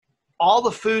all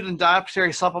the food and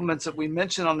dietary supplements that we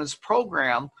mentioned on this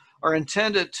program are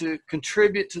intended to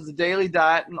contribute to the daily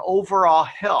diet and overall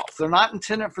health. They're not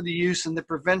intended for the use in the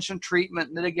prevention,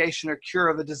 treatment, mitigation, or cure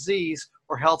of a disease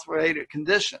or health-related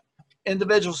condition.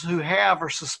 Individuals who have or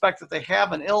suspect that they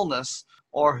have an illness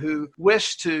or who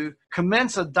wish to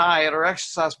commence a diet or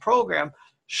exercise program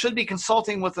should be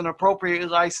consulting with an appropriately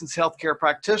licensed healthcare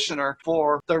practitioner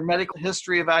for their medical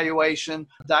history evaluation,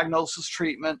 diagnosis,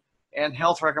 treatment, and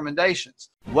health recommendations.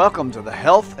 Welcome to the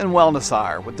Health and Wellness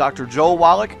Hour with Dr. Joel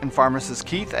Wallach and pharmacist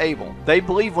Keith Abel. They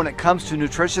believe when it comes to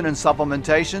nutrition and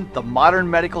supplementation, the modern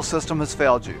medical system has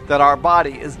failed you, that our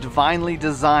body is divinely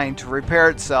designed to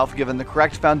repair itself given the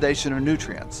correct foundation of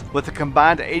nutrients. With a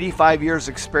combined 85 years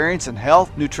experience in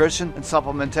health, nutrition, and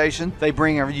supplementation, they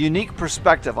bring a unique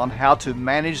perspective on how to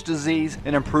manage disease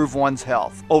and improve one's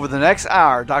health. Over the next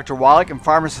hour, Dr. Wallach and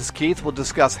pharmacist Keith will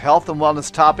discuss health and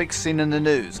wellness topics seen in the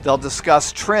news. They'll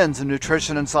discuss trends in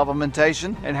nutrition and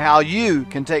supplementation and how you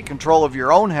can take control of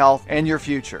your own health and your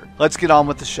future. Let's get on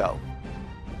with the show.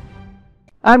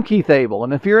 I'm Keith Abel,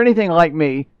 and if you're anything like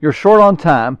me, you're short on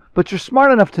time, but you're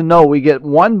smart enough to know we get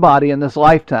one body in this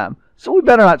lifetime, so we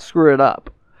better not screw it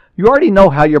up. You already know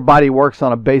how your body works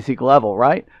on a basic level,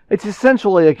 right? It's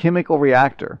essentially a chemical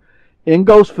reactor. In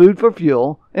goes food for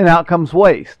fuel, and out comes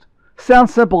waste.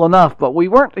 Sounds simple enough, but we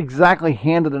weren't exactly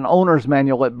handed an owner's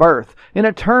manual at birth, and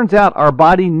it turns out our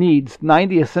body needs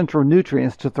 90 essential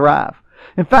nutrients to thrive.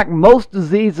 In fact, most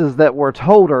diseases that we're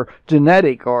told are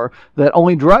genetic or that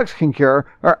only drugs can cure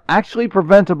are actually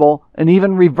preventable and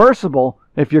even reversible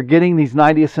if you're getting these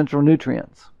 90 essential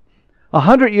nutrients.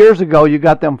 100 years ago, you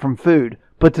got them from food,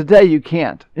 but today you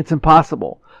can't. It's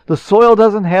impossible. The soil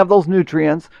doesn't have those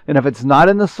nutrients, and if it's not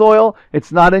in the soil,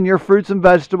 it's not in your fruits and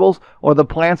vegetables or the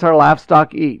plants our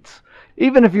livestock eats.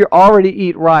 Even if you already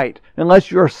eat right, unless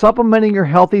you are supplementing your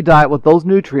healthy diet with those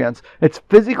nutrients, it's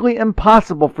physically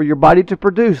impossible for your body to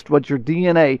produce what your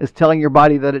DNA is telling your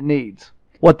body that it needs.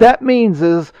 What that means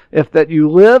is, if that you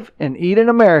live and eat in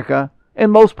America,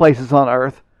 and most places on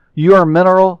earth, you are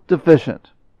mineral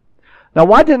deficient. Now,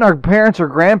 why didn't our parents or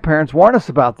grandparents warn us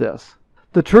about this?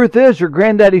 The truth is, your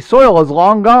granddaddy's soil is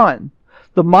long gone.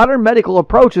 The modern medical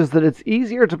approach is that it's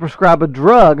easier to prescribe a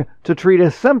drug to treat a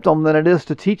symptom than it is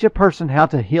to teach a person how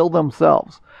to heal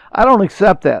themselves. I don't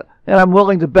accept that, and I'm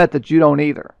willing to bet that you don't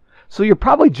either. So you're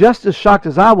probably just as shocked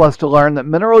as I was to learn that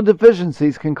mineral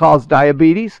deficiencies can cause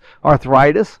diabetes,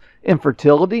 arthritis,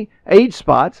 infertility, age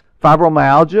spots,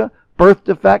 fibromyalgia, birth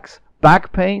defects,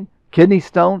 back pain, kidney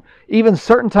stone, even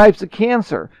certain types of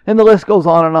cancer, and the list goes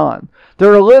on and on.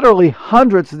 There are literally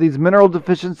hundreds of these mineral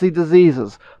deficiency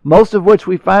diseases, most of which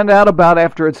we find out about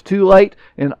after it's too late,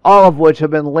 and all of which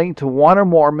have been linked to one or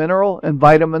more mineral and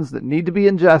vitamins that need to be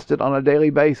ingested on a daily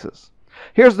basis.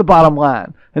 Here's the bottom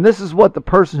line, and this is what the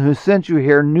person who sent you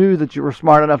here knew that you were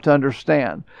smart enough to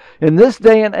understand. In this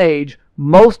day and age,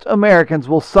 most Americans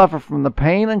will suffer from the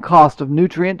pain and cost of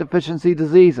nutrient deficiency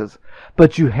diseases,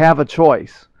 but you have a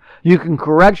choice. You can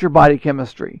correct your body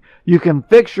chemistry. You can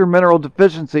fix your mineral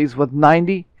deficiencies with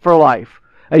 90 for Life,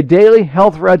 a daily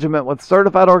health regimen with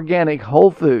certified organic whole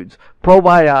foods,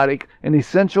 probiotic, and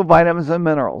essential vitamins and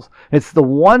minerals. It's the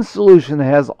one solution that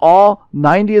has all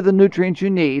 90 of the nutrients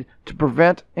you need to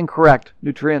prevent and correct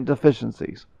nutrient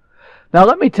deficiencies. Now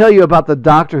let me tell you about the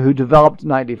doctor who developed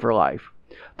 90 for Life.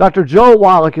 Dr. Joel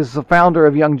Wallach is the founder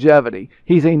of Youngevity.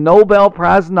 He's a Nobel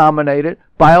Prize nominated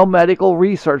biomedical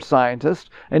research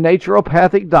scientist, a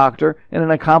naturopathic doctor, and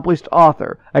an accomplished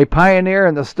author, a pioneer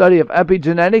in the study of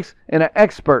epigenetics, and an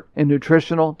expert in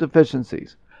nutritional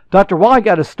deficiencies. Dr. Wallach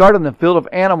got his start in the field of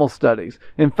animal studies.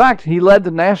 In fact, he led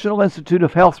the National Institute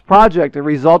of Health's project that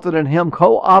resulted in him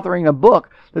co-authoring a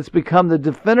book that's become the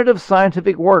definitive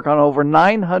scientific work on over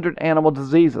 900 animal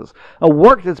diseases, a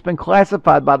work that's been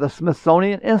classified by the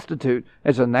Smithsonian Institute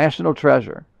as a national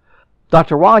treasure.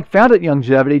 Dr. Wallach founded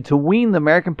Youngevity to wean the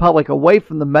American public away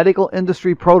from the medical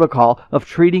industry protocol of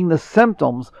treating the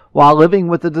symptoms while living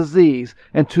with the disease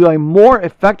and to a more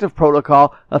effective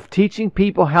protocol of teaching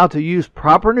people how to use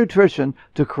proper nutrition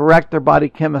to correct their body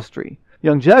chemistry.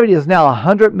 Youngevity is now a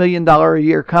 $100 million a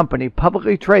year company,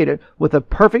 publicly traded, with a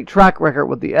perfect track record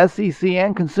with the SEC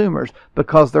and consumers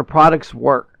because their products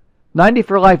work. 90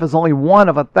 for Life is only one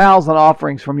of 1,000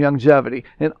 offerings from Youngevity,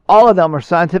 and all of them are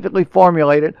scientifically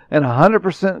formulated and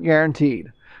 100% guaranteed.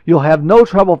 You'll have no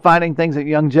trouble finding things at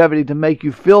Youngevity to make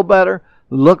you feel better,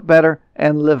 look better,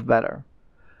 and live better.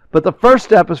 But the first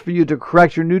step is for you to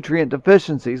correct your nutrient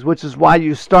deficiencies, which is why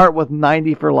you start with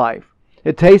 90 for Life.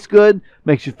 It tastes good,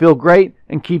 makes you feel great,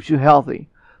 and keeps you healthy.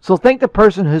 So thank the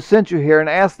person who sent you here and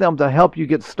ask them to help you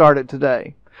get started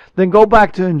today. Then go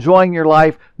back to enjoying your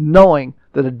life knowing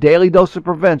that a daily dose of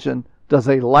prevention does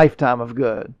a lifetime of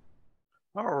good.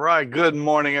 All right. Good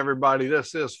morning, everybody.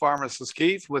 This is Pharmacist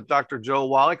Keith with Dr. Joel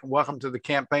Wallach. Welcome to the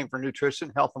Campaign for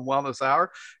Nutrition, Health, and Wellness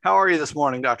Hour. How are you this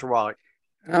morning, Dr. Wallach?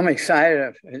 I'm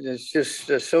excited. It's just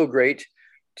so great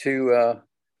to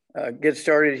get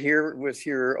started here with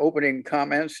your opening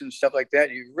comments and stuff like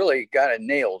that. You really got it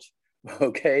nailed.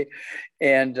 Okay.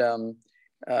 And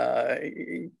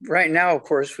right now, of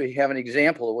course, we have an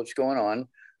example of what's going on.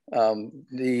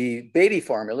 The baby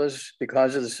formulas,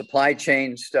 because of the supply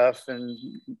chain stuff and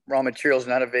raw materials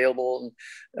not available,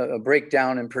 and a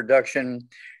breakdown in production,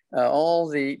 all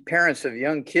the parents of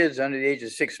young kids under the age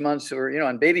of 6 months who are,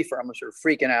 on baby formulas are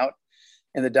freaking out.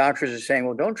 And the doctors are saying,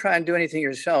 well, don't try and do anything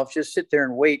yourself. Just sit there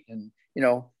and wait. And,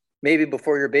 maybe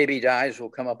before your baby dies, we'll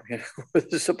come up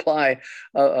with a supply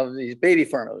of these baby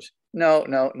formulas.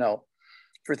 No.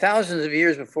 For thousands of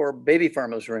years before baby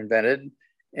formulas were invented,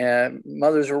 and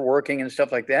mothers were working and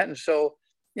stuff like that. And so,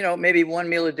 maybe one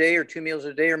meal a day or 2 meals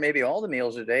a day, or maybe all the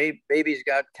meals a day, babies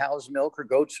got cow's milk or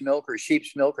goat's milk or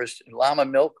sheep's milk or llama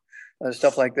milk,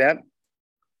 stuff like that.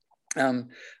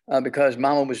 Because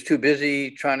mama was too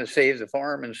busy trying to save the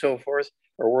farm and so forth,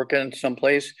 or working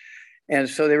someplace. And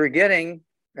so they were getting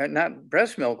not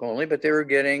breast milk only, but they were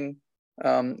getting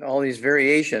all these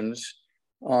variations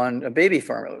on baby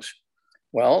formulas.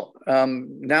 Well,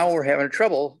 now we're having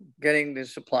trouble getting the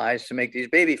supplies to make these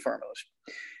baby formulas.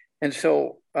 And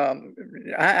so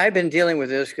I've been dealing with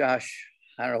this,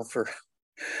 for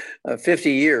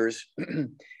 50 years.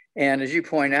 And as you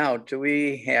point out,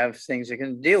 we have things that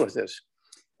can deal with this.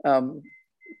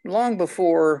 Long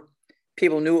before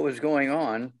people knew what was going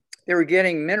on, they were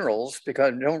getting minerals,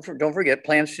 because don't forget,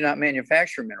 plants do not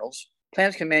manufacture minerals.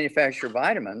 Plants can manufacture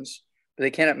vitamins, but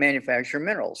they cannot manufacture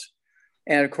minerals.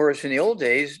 And of course, in the old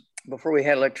days, before we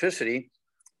had electricity,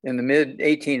 in the mid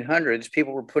 1800s,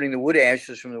 people were putting the wood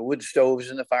ashes from the wood stoves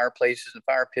and the fireplaces and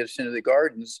fire pits into the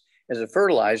gardens as a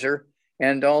fertilizer.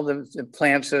 And all the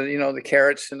plants, the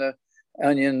carrots and the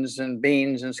onions and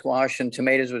beans and squash and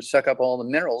tomatoes would suck up all the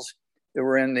minerals that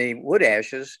were in the wood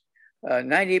ashes.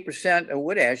 98% of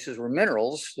wood ashes were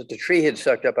minerals that the tree had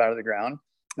sucked up out of the ground,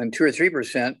 and 2 or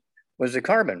 3% was the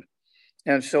carbon.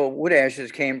 And so wood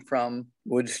ashes came from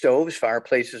wood stoves,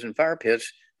 fireplaces, and fire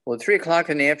pits. Well, at 3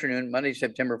 o'clock in the afternoon, Monday,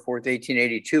 September 4th,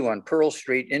 1882, on Pearl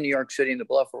Street in New York City in the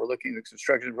bluff overlooking the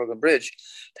construction of Brooklyn Bridge,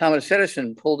 Thomas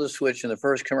Edison pulled a switch in the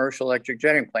first commercial electric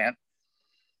generating plant.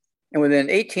 And within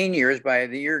 18 years, by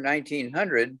the year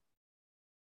 1900,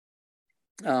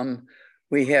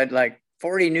 we had like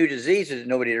 40 new diseases that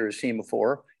nobody had ever seen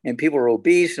before. And people were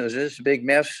obese, and it was just a big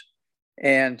mess.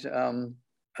 And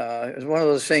it was one of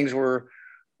those things where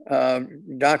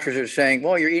doctors are saying,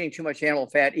 well, you're eating too much animal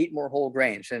fat, eat more whole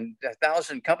grains. And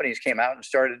 1,000 companies came out and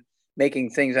started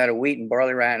making things out of wheat and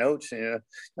barley, rye, and oats,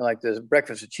 like the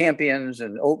Breakfast of Champions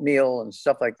and oatmeal and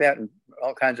stuff like that, and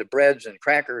all kinds of breads and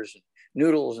crackers and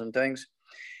noodles and things.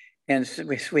 And so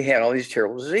we had all these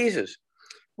terrible diseases.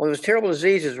 Well, those terrible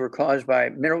diseases were caused by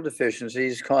mineral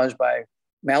deficiencies, caused by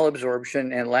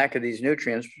malabsorption and lack of these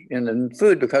nutrients in the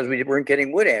food, because we weren't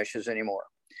getting wood ashes anymore.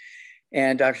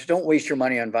 And doctors, don't waste your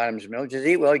money on vitamins and minerals. Just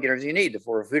eat well, you get everything you need. The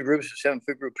 4 food groups, the 7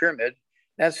 food group pyramid,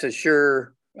 that's a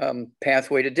sure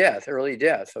pathway to death, early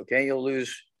death. Okay, you'll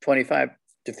lose 25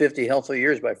 to 50 healthy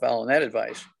years by following that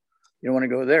advice. You don't want to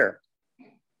go there.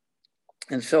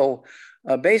 And so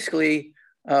basically,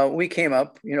 we came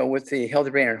up, with the Healthy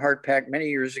Brain and Heart Pack many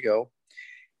years ago.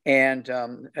 And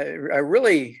I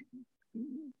really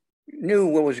knew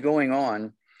what was going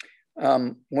on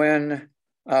when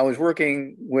I was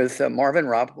working with Marvin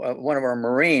Ropp, one of our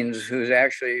Marines, who's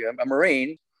actually a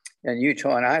Marine in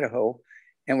Utah and Idaho.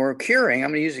 And we're curing,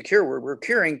 I'm going to use the cure word, we're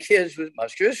curing kids with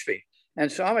muscular dystrophy.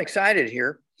 And so I'm excited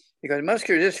here because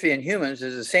muscular dystrophy in humans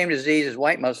is the same disease as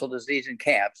white muscle disease in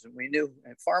calves. And we knew,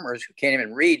 and farmers who can't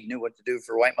even read knew what to do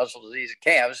for white muscle disease in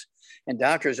calves, and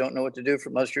doctors don't know what to do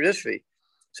for muscular dystrophy.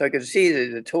 So I could see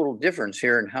the total difference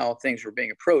here in how things were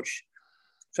being approached.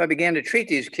 So I began to treat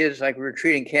these kids like we were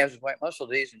treating calves with white muscle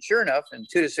disease. And sure enough, in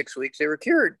 2 to 6 weeks, they were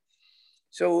cured.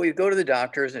 So we'd go to the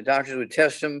doctors, and the doctors would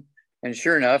test them. And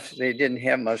sure enough, they didn't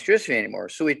have muscular dystrophy anymore.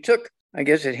 So we took, I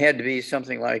guess it had to be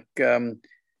something like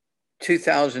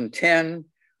 2010.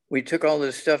 We took all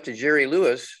this stuff to Jerry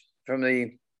Lewis from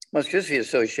the Muscular Dystrophy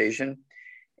Association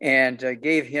and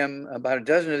gave him about a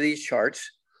dozen of these charts.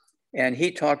 And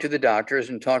he talked to the doctors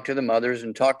and talked to the mothers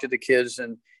and talked to the kids.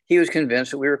 And he was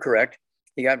convinced that we were correct.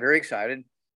 He got very excited.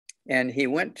 And he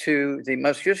went to the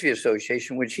Muscular Dystrophy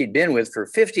Association, which he'd been with for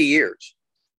 50 years.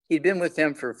 He'd been with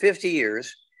them for 50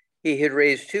 years. He had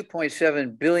raised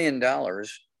 $2.7 billion.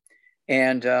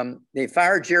 And they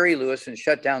fired Jerry Lewis and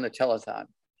shut down the telethon.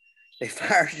 They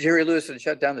fired Jerry Lewis and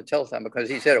shut down the telethon because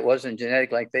he said it wasn't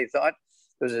genetic like they thought.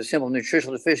 It was a simple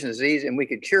nutritional deficiency disease, and we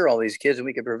could cure all these kids and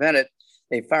we could prevent it.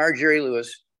 They fired Jerry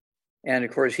Lewis. And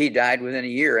of course, he died within a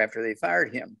year after they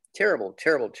fired him. Terrible,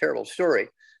 terrible, terrible story.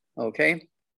 Okay.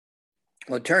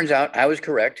 Well, it turns out I was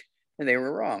correct and they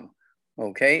were wrong.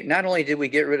 Okay. Not only did we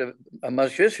get rid of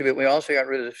muscular dystrophy, but we also got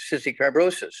rid of cystic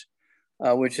fibrosis,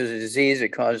 which is a disease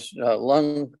that caused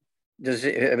lung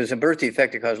disease. It was a birth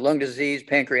defect that caused lung disease,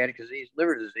 pancreatic disease,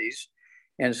 liver disease.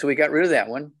 And so we got rid of that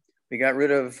one. We got rid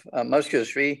of muscular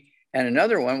dystrophy. And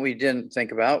another one we didn't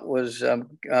think about was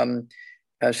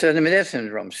Sedimentary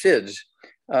syndrome, SIDS.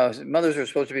 Mothers are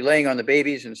supposed to be laying on the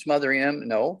babies and smothering them.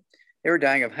 No, they were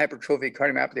dying of hypertrophic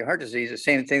cardiomyopathy heart disease, the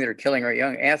same thing that are killing our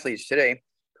young athletes today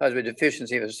caused by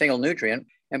deficiency of a single nutrient.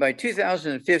 And by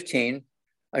 2015,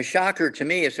 a shocker to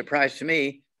me, a surprise to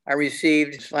me, I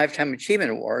received this Lifetime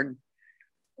Achievement Award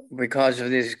because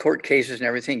of these court cases and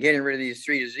everything, getting rid of these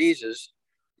 3 diseases.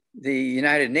 The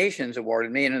United Nations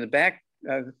awarded me, and in the back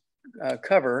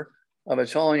cover of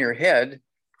It's All in Your Head,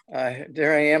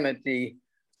 there I am at the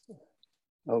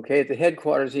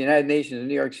headquarters of the United Nations in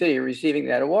New York City receiving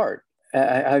that award.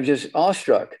 I'm just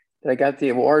awestruck that I got the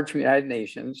award from the United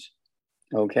Nations.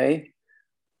 Okay,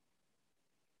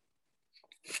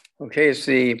 it's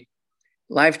the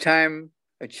Lifetime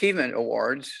Achievement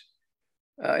Awards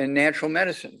in Natural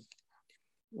Medicine.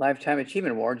 Lifetime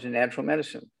Achievement Awards in Natural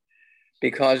Medicine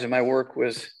because of my work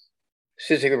with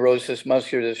cystic fibrosis,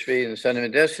 muscular dystrophy, and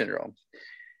Sedimentary syndrome.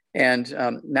 And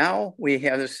now we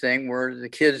have this thing where the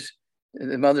kids,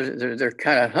 the mothers, they're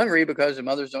kind of hungry because the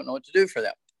mothers don't know what to do for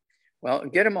them. Well,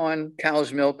 get them on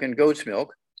cow's milk and goat's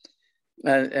milk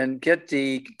and get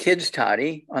the kids'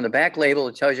 toddy. On the back label,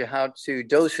 it tells you how to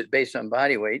dose it based on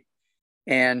body weight.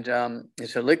 And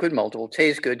it's a liquid multiple,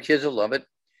 tastes good, kids will love it.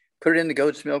 Put it in the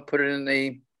goat's milk, put it in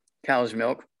the cow's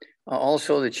milk.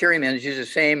 Also, the Cherry Mins use the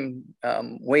same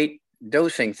weight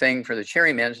dosing thing for the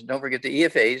Cherry Mins. Don't forget the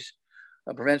EFAs.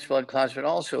 Prevents blood clots, but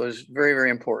also is very, very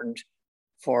important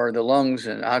for the lungs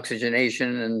and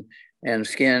oxygenation and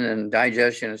skin and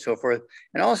digestion and so forth.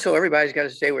 And also, everybody's got to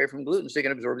stay away from gluten so they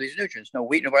can absorb these nutrients. No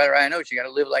wheat, no barley, rye, and oats. You got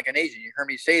to live like an Asian. You heard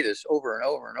me say this over and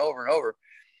over and over and over.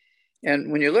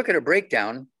 And when you look at a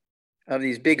breakdown of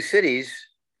these big cities,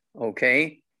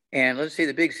 okay, and let's say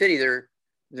the big city,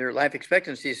 their life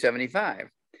expectancy is 75.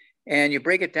 And you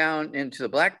break it down into the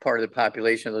black part of the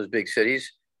population of those big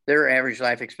cities, their average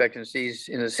life expectancies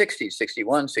in the 60s,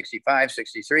 61, 65,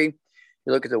 63. You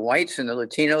look at the whites and the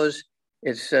Latinos,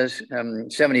 it says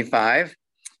 75.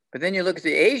 But then you look at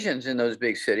the Asians in those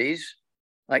big cities,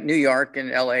 like New York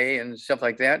and LA and stuff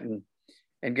like that.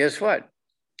 And guess what?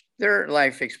 Their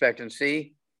life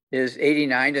expectancy is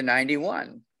 89 to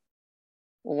 91.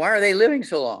 Well, why are they living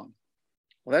so long?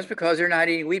 Well, that's because they're not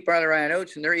eating wheat, barley, rye, and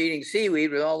oats, and they're eating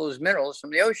seaweed with all those minerals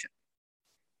from the ocean.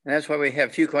 And that's why we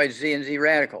have fucoid Z and Z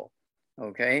radical,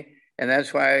 okay? And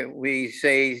that's why we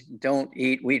say don't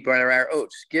eat wheat, barley, rye, or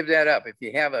oats. Give that up. If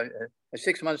you have a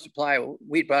 6-month supply of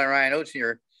wheat, barley, rye, and oats in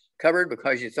your cupboard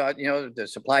because you thought, the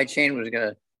supply chain was going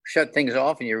to shut things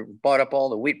off and you bought up all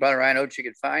the wheat, barley, rye, and oats you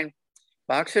could find,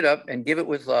 box it up and give it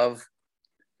with love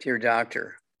to your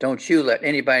doctor. Don't you let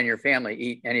anybody in your family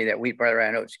eat any of that wheat, barley, rye,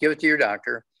 and oats. Give it to your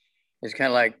doctor. It's kind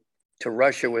of like to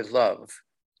Russia with love.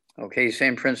 Okay,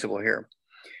 same principle here.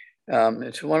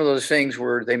 It's one of those things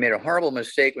where they made a horrible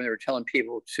mistake when they were telling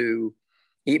people to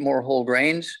eat more whole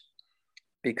grains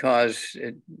because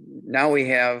now we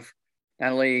have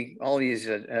not only all these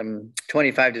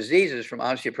 25 diseases from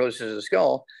osteoporosis of the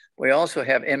skull, we also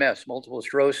have MS, multiple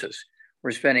sclerosis.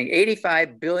 We're spending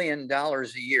 $85 billion a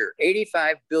year,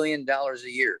 $85 billion a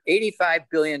year, $85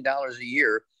 billion a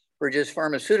year for just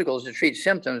pharmaceuticals to treat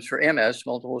symptoms for MS,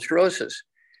 multiple sclerosis,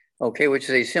 okay, which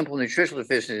is a simple nutritional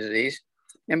deficiency disease.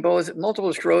 And both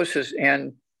multiple sclerosis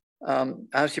and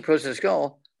osteoporosis of the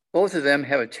skull, both of them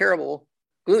have a terrible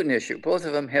gluten issue. Both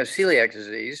of them have celiac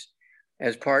disease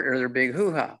as part of their big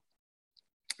hoo-ha.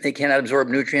 They cannot absorb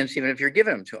nutrients even if you're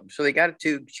giving them to them. So they got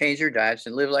to change their diets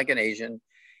and live like an Asian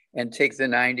and take the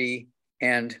 90.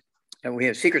 And we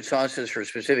have secret sauces for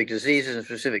specific diseases and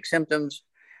specific symptoms.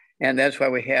 And that's why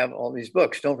we have all these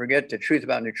books. Don't forget The Truth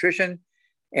About Nutrition.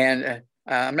 And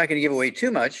I'm not going to give away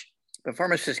too much, but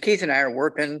pharmacist Keith and I are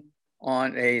working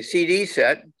on a CD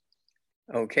set.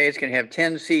 Okay, it's going to have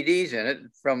 10 CDs in it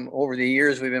from over the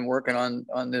years we've been working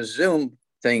on this Zoom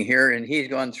thing here. And he's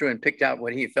gone through and picked out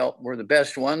what he felt were the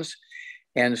best ones.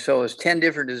 And so it's 10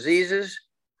 different diseases,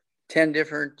 10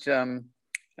 different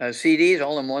CDs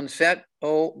all in one set.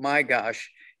 Oh my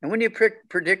gosh. And when do you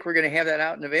predict we're going to have that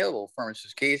out and available,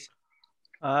 pharmacist Keith?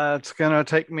 It's going to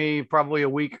take me probably a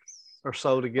week or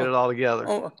so to get it all together.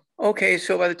 Oh, okay.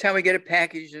 So by the time we get it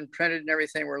packaged and printed and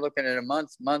everything, we're looking at a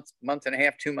month and a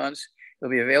half, 2 months.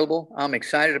 It'll be available. I'm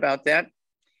excited about that.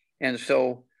 And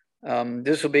so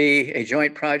this will be a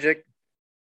joint project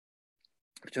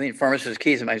between Pharmacist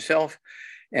Keith and myself.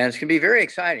 And it's going to be very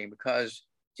exciting because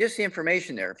just the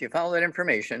information there, if you follow that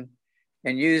information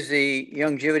and use the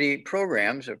longevity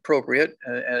programs appropriate,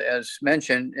 as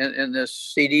mentioned in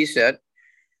this CD set,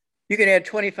 you can add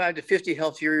 25 to 50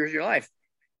 healthier years of your life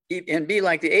and be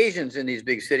like the Asians in these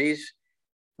big cities,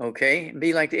 okay?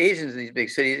 Be like the Asians in these big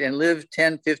cities and live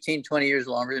 10, 15, 20 years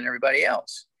longer than everybody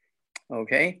else,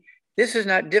 okay? This is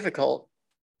not difficult,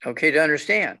 okay, to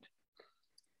understand.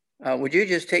 Would you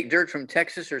just take dirt from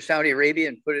Texas or Saudi Arabia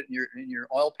and put it in your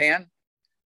oil pan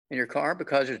in your car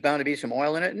because there's bound to be some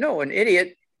oil in it? No, an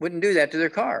idiot wouldn't do that to their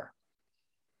car.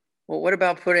 Well, what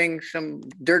about putting some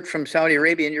dirt from Saudi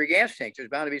Arabia in your gas tank? There's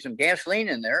bound to be some gasoline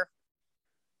in there.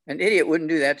 An idiot wouldn't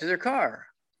do that to their car.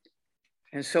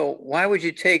 And so why would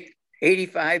you take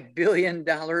 $85 billion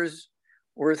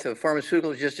worth of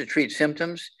pharmaceuticals just to treat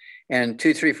symptoms and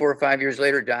 2, 3, 4, 5 years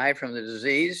later die from the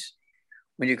disease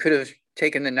when you could have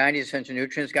taken the 90 essential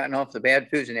nutrients, gotten off the bad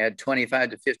foods, and had 25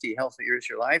 to 50 healthy years of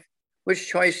your life? Which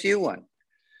choice do you want?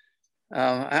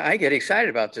 I get excited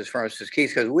about this, Pharmacist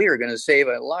Keith, because we are going to save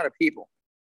a lot of people.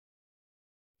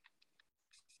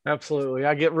 Absolutely.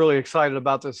 I get really excited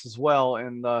about this as well.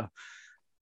 And,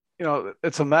 you know,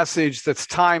 it's a message that's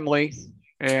timely,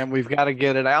 and we've got to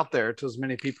get it out there to as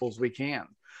many people as we can.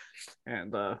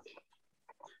 And,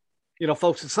 you know,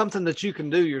 folks, it's something that you can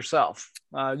do yourself.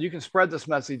 You can spread this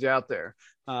message out there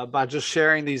by just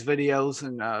sharing these videos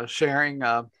and sharing,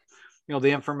 you know,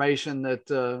 the information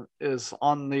that is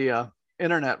on the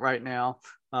internet right now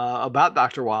about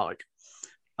Dr. Wallach.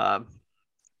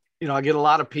 You know, I get a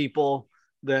lot of people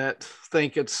that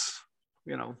think it's,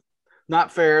 you know,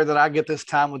 not fair that I get this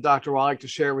time with Dr. Wallach to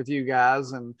share with you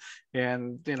guys. And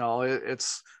you know,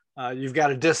 it's, you've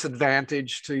got a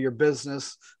disadvantage to your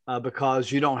business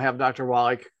because you don't have Dr.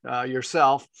 Wallach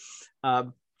yourself.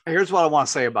 Here's what I want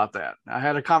to say about that. I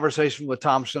had a conversation with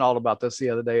Tom Chenault about this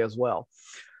the other day as well.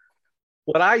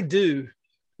 What I do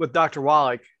with Dr.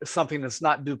 Wallach is something that's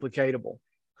not duplicatable.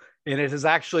 And it has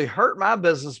actually hurt my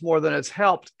business more than it's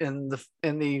helped in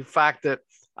the fact that,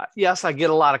 yes, I get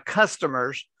a lot of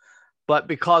customers, but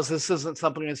because this isn't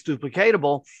something that's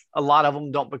duplicatable, a lot of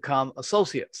them don't become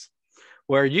associates.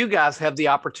 Where you guys have the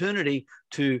opportunity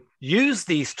to use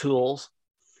these tools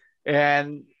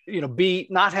and, you know,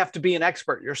 not have to be an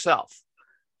expert yourself.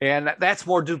 And that's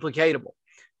more duplicatable.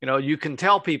 You know, you can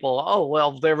tell people, oh,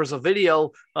 well, there was a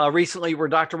video recently where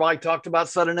Dr. Wallach talked about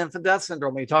sudden infant death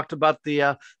syndrome. He talked about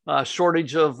the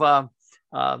shortage of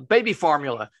baby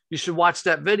formula. You should watch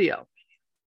that video.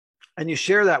 And you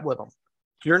share that with them.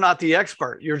 You're not the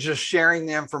expert. You're just sharing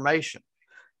the information.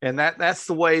 And that's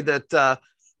the way that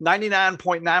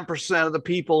 99.9% of the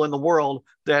people in the world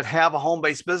that have a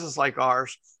home-based business like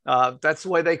ours, that's the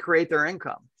way they create their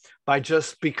income, by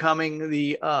just becoming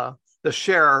the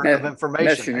sharer of information.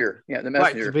 Messenger. Yeah, the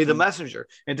messenger. Right, to be the messenger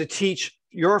and to teach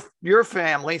your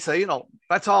family, say, you know,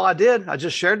 that's all I did. I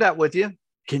just shared that with you.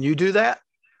 Can you do that?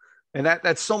 And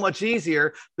that's so much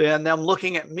easier than them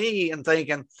looking at me and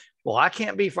thinking, well, I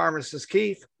can't be Pharmacist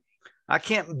Keith. I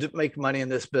can't make money in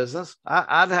this business.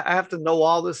 I have to know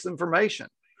all this information.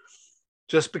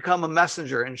 Just become a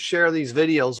messenger and share these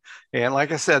videos. And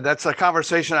like I said, that's a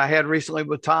conversation I had recently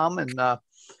with Tom. And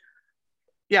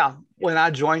yeah, when I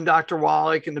joined Dr.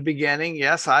 Wallach in the beginning,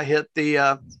 yes, I hit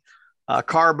the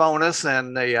car bonus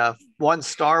and the 1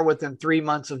 star within 3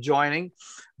 months of joining.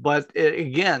 But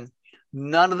again,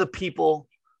 none of the people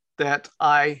that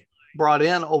I brought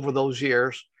in over those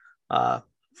years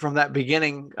from that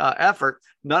beginning effort,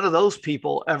 none of those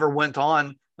people ever went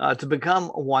on to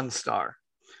become a 1 star.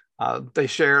 They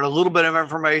shared a little bit of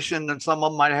information, and some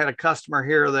of them might have had a customer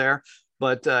here or there,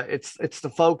 but it's the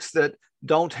folks that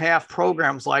don't have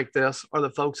programs like this are the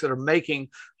folks that are making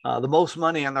the most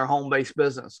money in their home-based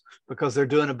business because they're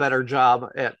doing a better job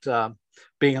at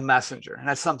being a messenger. And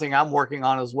that's something I'm working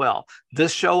on as well.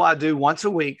 This show I do once a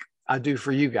week, I do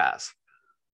for you guys.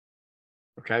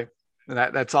 Okay. And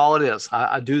that's all it is.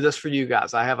 I do this for you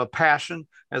guys. I have a passion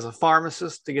as a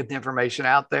pharmacist to get the information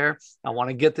out there. I want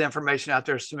to get the information out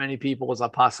there to as many people as I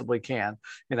possibly can.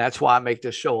 And that's why I make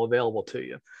this show available to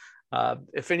you.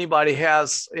 If anybody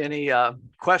has any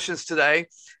questions today,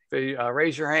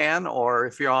 raise your hand, or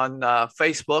if you're on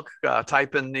Facebook,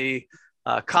 type in the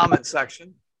comment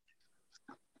section.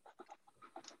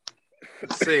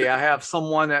 Let's see, I have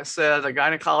someone that said a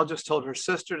gynecologist told her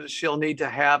sister that she'll need to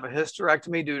have a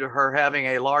hysterectomy due to her having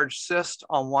a large cyst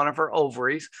on one of her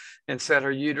ovaries and said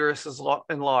her uterus is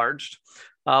enlarged.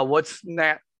 What's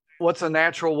a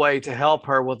natural way to help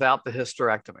her without the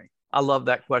hysterectomy? I love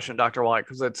that question, Dr. White,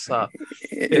 because it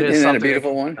is Isn't that a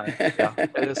beautiful one? Yeah,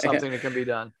 it is something that can be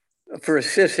done. For a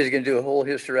cyst, he's going to do a whole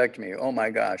hysterectomy. Oh my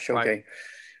gosh. Okay. Right.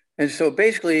 And so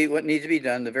basically what needs to be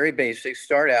done, the very basics,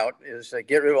 start out is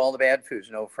get rid of all the bad foods,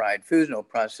 no fried foods, no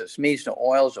processed meats, no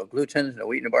oils, no glutens, no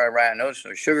wheat, no barley, rye, no oats,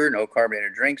 no sugar, no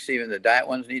carbonated drinks. Even the diet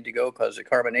ones need to go because the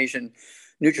carbonation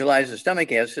neutralizes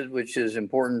stomach acid, which is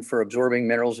important for absorbing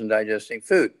minerals and digesting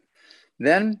food.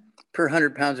 Then per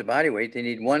 100 pounds of body weight, they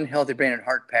need one healthy brain and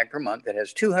heart pack per month that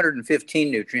has 215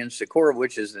 nutrients, the core of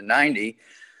which is the 90,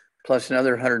 plus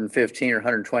another 115 or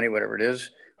 120, whatever it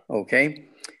is. Okay.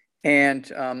 And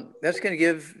that's going to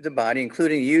give the body,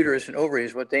 including the uterus and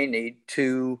ovaries, what they need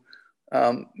to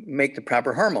make the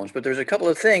proper hormones. But there's a couple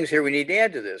of things here we need to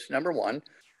add to this. Number one,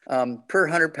 per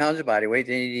 100 pounds of body weight,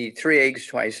 they need to eat 3 eggs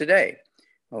twice a day.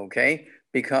 Okay.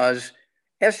 Because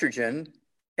estrogen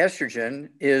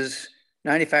is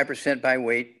 95% by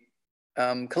weight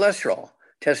cholesterol.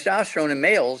 Testosterone in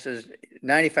males is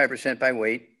 95% by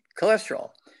weight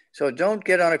cholesterol. So don't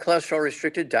get on a cholesterol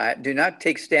restricted diet. Do not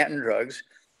take statin drugs.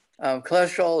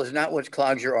 Cholesterol is not what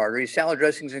clogs your arteries. Salad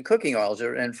dressings and cooking oils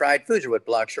and fried foods are what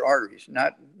blocks your arteries,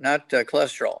 not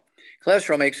cholesterol.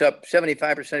 Cholesterol makes up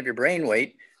 75% of your brain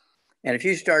weight. And if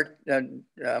you start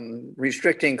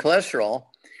restricting cholesterol,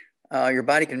 your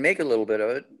body can make a little bit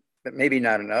of it, but maybe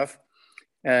not enough,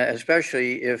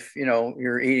 especially if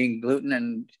you're eating gluten.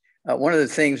 And one of the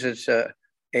things that's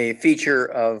a feature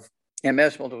of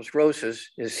MS, multiple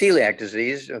sclerosis, is celiac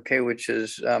disease, okay, which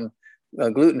is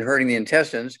gluten hurting the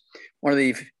intestines. One of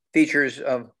the features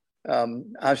of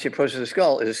osteoporosis of the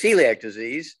skull is a celiac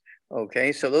disease.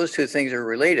 Okay, so those two things are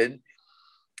related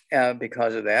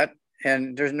because of that.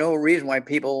 And there's no reason why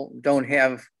people don't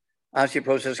have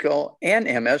osteoporosis of the skull and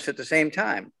MS at the same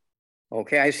time.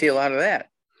 Okay, I see a lot of that.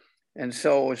 And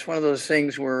so it's one of those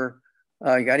things where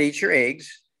you got to eat your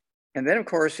eggs. And then, of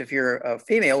course, if you're a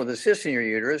female with a cyst in your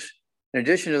uterus, in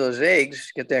addition to those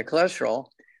eggs, get that cholesterol,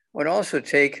 would also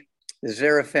take the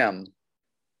Xerafem.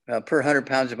 Per 100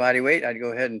 pounds of body weight, I'd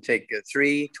go ahead and take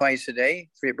 3 twice a day,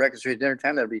 3 at breakfast, 3 at dinner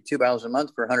time. That'll be 2 bottles a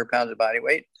month per 100 pounds of body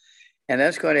weight. And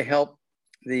that's going to help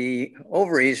the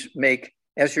ovaries make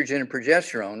estrogen and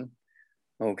progesterone.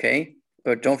 Okay.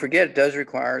 But don't forget, it does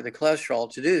require the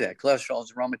cholesterol to do that. Cholesterol is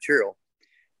the raw material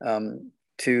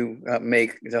to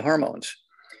make the hormones.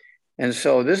 And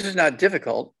so this is not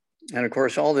difficult. And of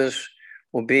course, all this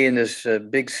will be in this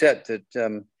big set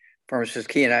that pharmacist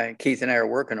Keith and I are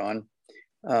working on.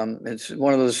 It's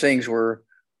one of those things where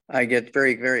I get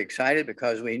very, very excited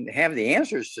because we have the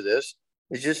answers to this.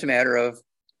 It's just a matter of,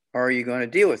 are you going to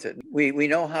deal with it? We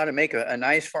know how to make a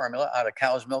nice formula out of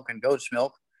cow's milk and goat's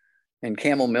milk and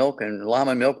camel milk and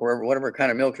llama milk, whatever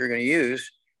kind of milk you're going to use.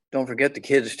 Don't forget the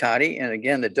kid's toddy. And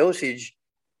again, the dosage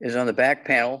is on the back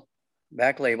panel,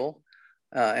 back label.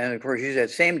 And of course, use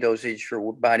that same dosage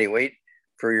for body weight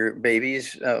for your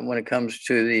babies when it comes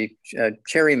to the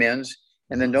cherry mins.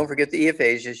 And then don't forget the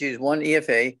EFAs. Just use one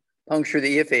EFA, puncture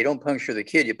the EFA. Don't puncture the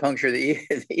kid. You puncture the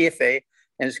EFA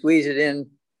and squeeze it in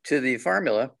to the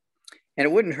formula. And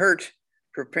it wouldn't hurt.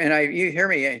 You hear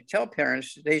me, I tell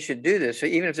parents they should do this. So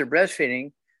even if they're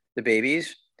breastfeeding the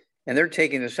babies and they're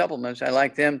taking the supplements, I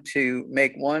like them to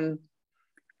make one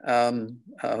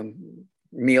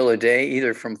meal a day,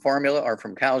 either from formula or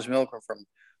from cow's milk or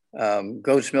from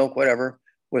goat's milk, whatever,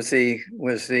 with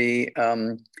the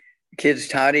kids'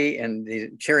 toddy and the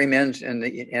cherry mins and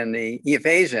the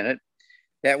EFAs in it.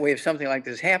 That way, if something like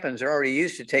this happens, they're already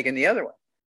used to taking the other one.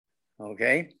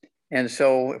 Okay. And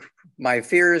so my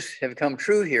fears have come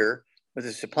true here with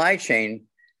the supply chain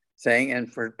thing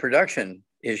and for production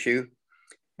issue.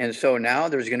 And so now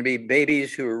there's going to be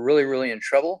babies who are really, really in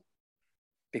trouble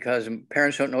because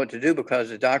parents don't know what to do because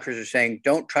the doctors are saying,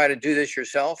 don't try to do this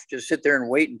yourself. Just sit there and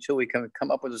wait until we can come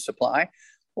up with a supply.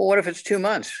 Well, what if it's 2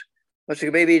 months? What's a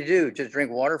baby to do? Just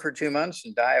drink water for 2 months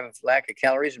and die of lack of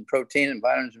calories and protein and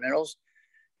vitamins and minerals?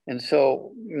 And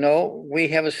so, no, we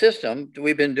have a system that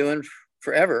we've been doing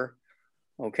forever.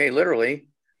 Okay, literally,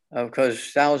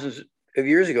 because thousands of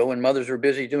years ago, when mothers were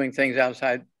busy doing things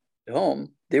outside the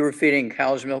home, they were feeding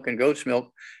cow's milk and goat's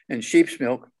milk and sheep's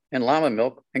milk and llama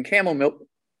milk and camel milk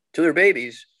to their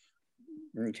babies.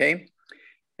 Okay,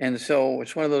 and so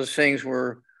it's one of those things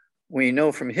where we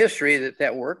know from history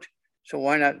that worked. So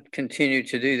why not continue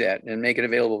to do that and make it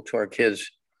available to our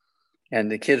kids?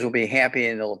 And the kids will be happy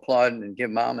and they'll applaud and give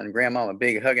mom and grandma a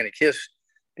big hug and a kiss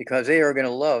because they are going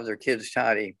to love their kids'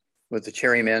 toddy with the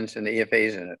cherry mints and the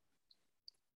EFAs in it.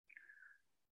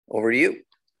 Over to you.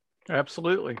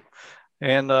 Absolutely.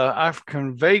 And I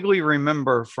can vaguely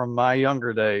remember from my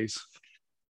younger days,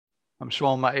 I'm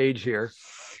showing my age here,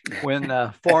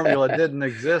 when formula didn't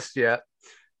exist yet.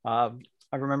 I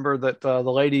remember that the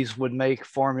ladies would make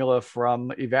formula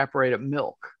from evaporated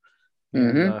milk.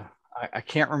 And I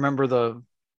can't remember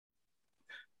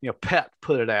Pet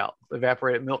put it out, the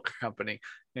evaporated milk company.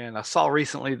 And I saw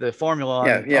recently the formula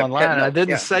online, and I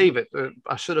didn't save it.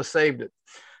 I should have saved it.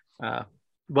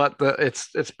 But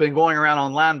it's been going around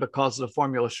online because of the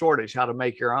formula shortage, how to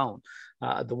make your own.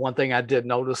 The one thing I did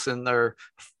notice in their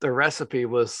recipe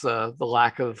was the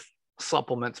lack of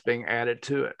supplements being added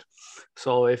to it.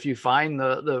 So if you find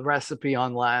the recipe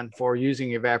online for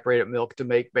using evaporated milk to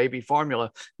make baby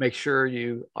formula, make sure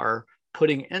you are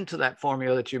putting into that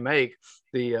formula that you make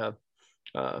the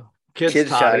kids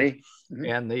toddy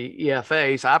and the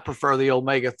EFAs. I prefer the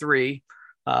omega-3,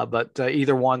 but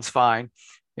either one's fine.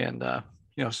 And so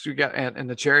you got and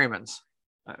the cherry mints.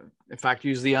 In fact,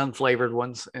 use the unflavored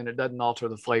ones, and it doesn't alter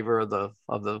the flavor of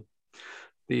the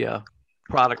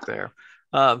product there.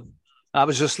 I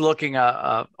was just looking.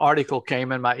 An article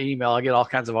came in my email. I get all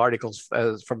kinds of articles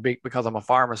because I'm a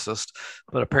pharmacist.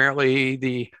 But apparently,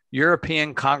 the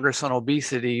European Congress on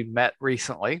Obesity met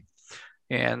recently,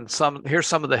 and here's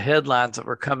some of the headlines that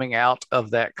were coming out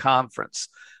of that conference.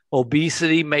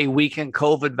 Obesity may weaken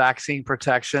COVID vaccine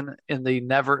protection in the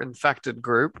never infected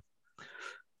group.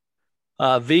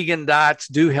 Vegan diets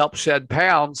do help shed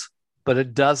pounds, but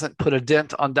it doesn't put a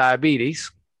dent on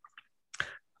diabetes.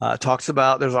 There's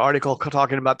an article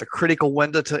talking about the critical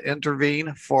window to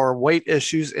intervene for weight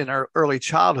issues in our early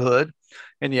childhood.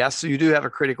 And yes, you do have a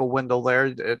critical window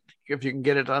there. If you can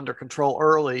get it under control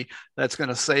early, that's going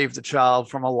to save the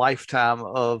child from a lifetime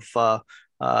of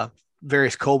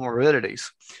various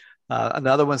comorbidities.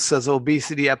 Another one says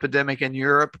obesity epidemic in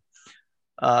Europe.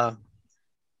 1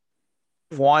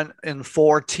 in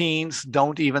 4 teens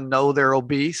don't even know they're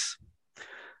obese.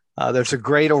 There's a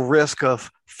greater risk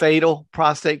of fatal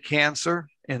prostate cancer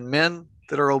in men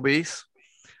that are obese.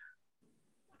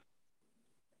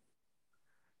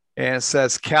 And it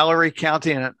says calorie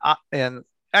counting and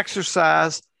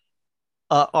exercise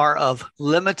are of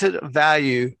limited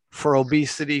value for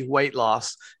obesity weight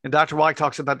loss. And Dr. White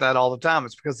talks about that all the time.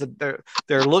 It's because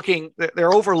they're overlooking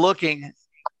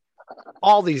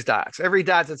all these diets. Every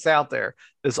diet that's out there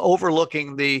is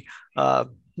overlooking the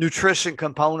nutrition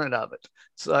component of it.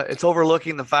 So it's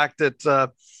overlooking the fact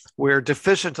that we're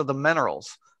deficient of the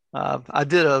minerals. I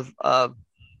did a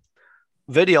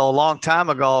video a long time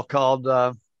ago called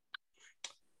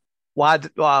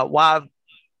why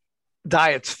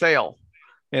diets fail.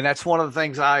 And that's one of the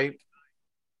things I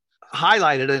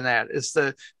highlighted in that is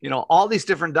that, all these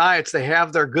different diets, they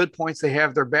have their good points, they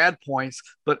have their bad points,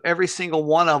 but every single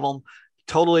one of them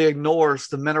totally ignores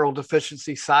the mineral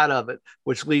deficiency side of it,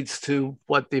 which leads to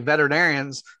what the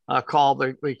veterinarians call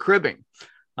the cribbing.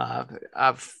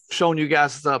 I've shown you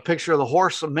guys the picture of the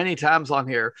horse many times on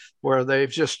here where they've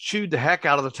just chewed the heck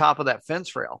out of the top of that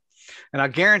fence rail. And I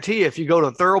guarantee you, if you go to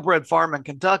a thoroughbred farm in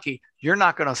Kentucky, you're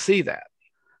not going to see that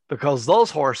because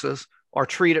those horses are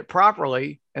treated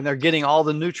properly and they're getting all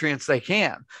the nutrients they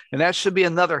can. And that should be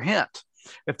another hint.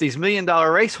 If these $1 million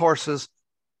race horses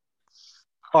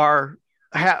are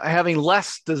having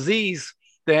less disease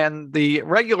than the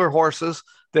regular horses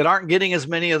that aren't getting as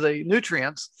many of the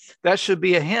nutrients, that should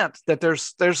be a hint that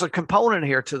there's a component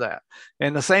here to that.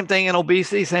 And the same thing in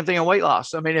obesity, same thing in weight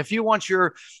loss. I mean, if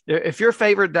your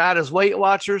favorite diet is Weight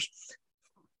Watchers,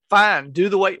 fine, do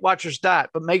the Weight Watchers diet,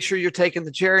 but make sure you're taking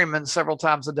the cherry mints several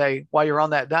times a day while you're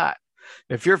on that diet.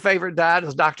 If your favorite diet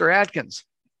is Dr. Atkins,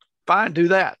 fine, do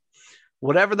that.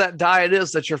 Whatever that diet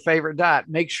is that's your favorite diet,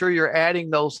 make sure you're adding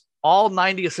those all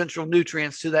 90 essential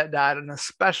nutrients to that diet, and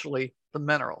especially the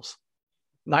minerals.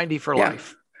 90 for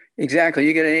life. Exactly.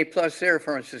 You get an A+ there,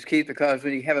 for instance, Keith, because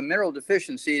when you have a mineral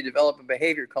deficiency, you develop a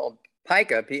behavior called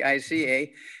pica,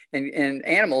 P-I-C-A. In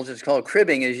animals, it's called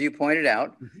cribbing, as you pointed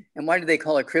out. Mm-hmm. And why do they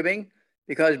call it cribbing?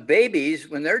 Because babies,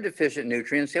 when they're deficient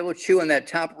nutrients, they will chew on that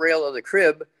top rail of the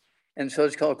crib. And so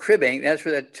it's called cribbing. That's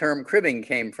where that term cribbing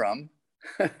came from.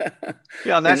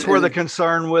 Yeah, and that's where the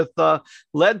concern with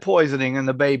lead poisoning in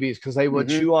the babies, because they would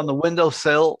chew on the window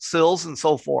sills and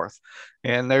so forth.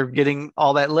 And they're getting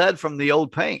all that lead from the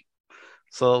old paint.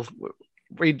 So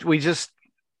we just...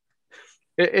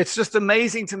 It's just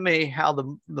amazing to me how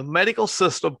the medical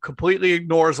system completely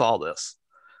ignores all this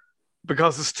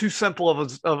because it's too simple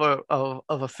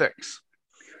of a fix,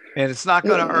 and it's not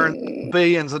going to earn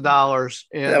billions of dollars.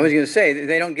 I was going to say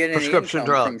they don't get any prescription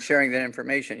income drugs from sharing that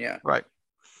information. Yeah, right.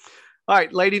 All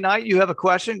right, Lady Knight, you have a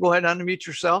question. Go ahead and unmute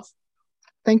yourself.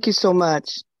 Thank you so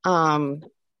much.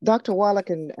 Dr. Wallach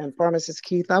and Pharmacist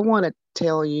Keith, I want to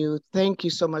tell you, thank you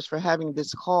so much for having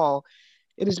this call.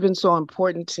 It has been so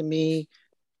important to me,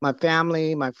 my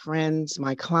family, my friends,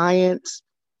 my clients,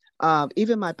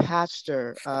 even my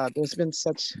pastor. There's been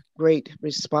such great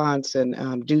response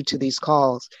and due to these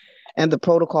calls and the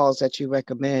protocols that you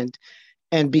recommend.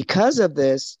 And because of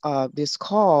this, this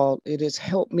call, it has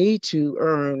helped me to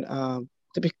earn,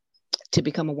 to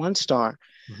become a 1-star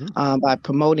by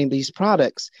promoting these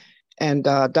products. And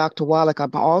Dr. Wallach,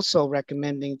 I'm also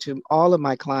recommending to all of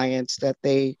my clients that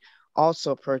they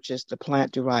also purchase the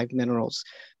plant-derived minerals.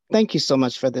 Thank you so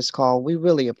much for this call. We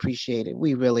really appreciate it.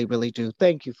 We really, really do.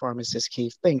 Thank you, Pharmacist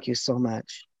Keith. Thank you so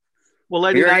much. Well,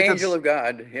 Lady You're Knight, an angel of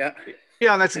God. Yeah.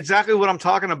 Yeah, and that's exactly what I'm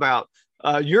talking about.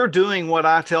 You're doing what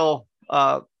I tell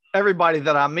everybody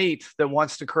that I meet that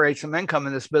wants to create some income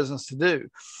in this business to do.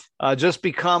 Just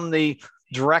become the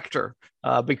director,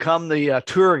 become the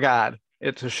tour guide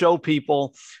to show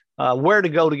people where to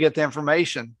go to get the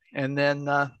information and then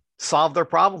solve their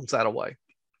problems that way.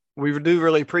 We do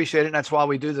really appreciate it. And that's why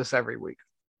we do this every week.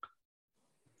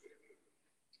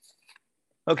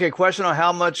 Okay. Question on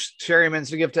how much Sherry means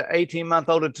to give to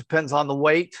 18-month-old. It depends on the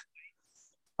weight.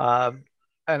 An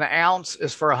ounce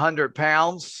is for 100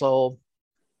 pounds. So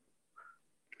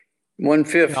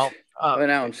 1/5 of an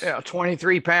ounce. Yeah,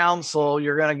 23 pounds. So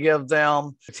you're going to give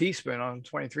them a teaspoon on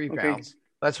 23 pounds.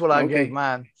 That's what I gave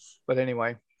mine. But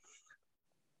anyway.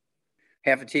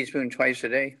 Half a teaspoon twice a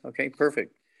day. Okay,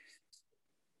 perfect.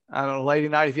 I don't know, Lady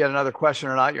Knight, if you had another question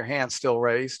or not, your hand's still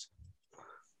raised.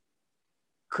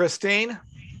 Christine,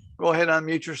 go ahead and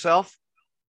unmute yourself.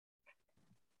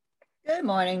 Good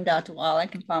morning, Dr.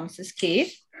 Wallach and Pharmacist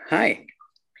Keith. Hi.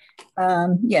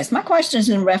 Yes, my question is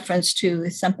in reference to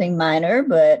something minor,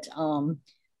 but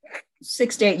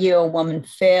 68-year-old woman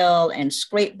fell and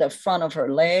scraped the front of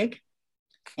her leg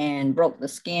and broke the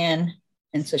skin.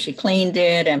 And so she cleaned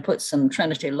it and put some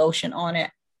Trinity lotion on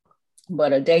it.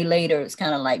 But a day later, it's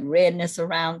kind of like redness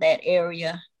around that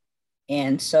area.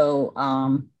 And so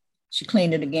she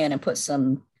cleaned it again and put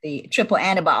the triple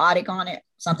antibiotic on it,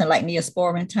 something like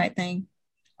Neosporin type thing.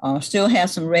 Still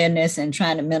has some redness and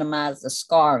trying to minimize the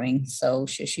scarring. So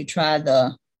should she try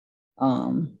the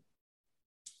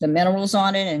minerals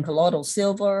on it and colloidal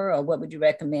silver, or what would you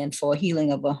recommend for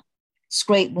healing of a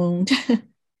scrape wound?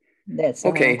 That's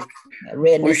okay.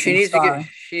 Redness. Well, she needs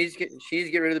to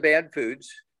get rid of the bad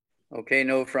foods. Okay,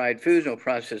 no fried foods, no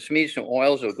processed meats, no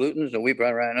oils, no glutens, no wheat,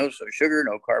 bran, oats, no sugar,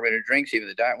 no carbonated drinks. Even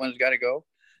the diet one's got to go.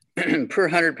 Per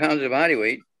 100 pounds of body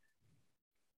weight,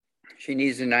 she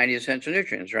needs the 90 essential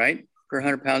nutrients, right? Per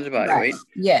 100 pounds of body weight.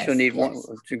 Yes. She'll need one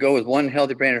to go with one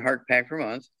healthy branded heart pack per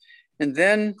month. And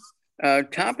then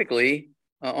topically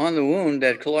on the wound,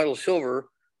 that colloidal silver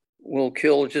will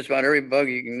kill just about every bug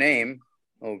you can name.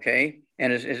 Okay.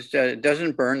 And it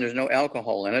doesn't burn. There's no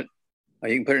alcohol in it.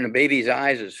 You can put it in a baby's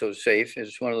eyes. It's so safe.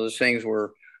 It's one of those things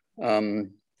where, I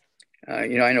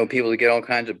know people that get all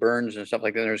kinds of burns and stuff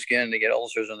like that in their skin. They get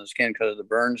ulcers on the skin because of the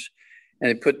burns. And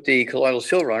they put the colloidal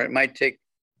silver on it. It might take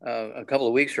a couple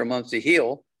of weeks or a month to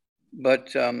heal,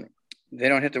 but they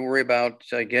don't have to worry about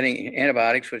getting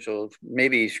antibiotics, which will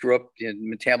maybe screw up the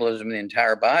metabolism of the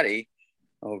entire body.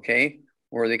 Okay.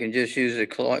 Or they can just use the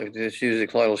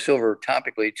colloidal silver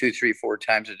topically 2, 3, 4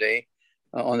 times a day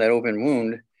on that open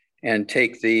wound. And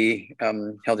take the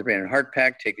Healthy Branded Heart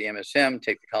Pack, take the MSM,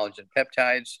 take the collagen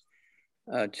peptides,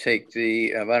 take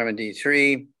the vitamin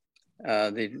D3,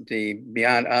 the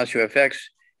Beyond OsteoFX,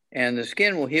 and the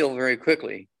skin will heal very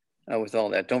quickly with all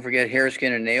that. Don't forget hair,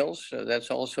 skin, and nails.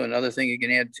 That's also another thing you can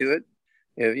add to it.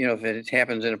 If it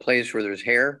happens in a place where there's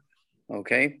hair,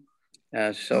 okay.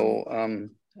 This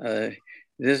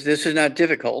is not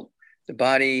difficult. The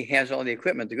body has all the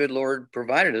equipment. The good Lord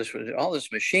provided us with all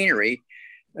this machinery.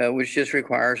 Which just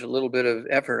requires a little bit of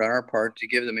effort on our part to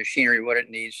give the machinery what it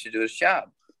needs to do its job.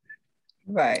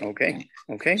 Right. Okay.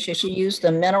 Should she use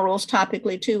the minerals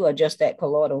topically too, or just that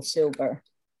colloidal silver?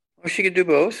 Well, she could do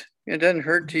both. It doesn't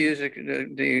hurt to use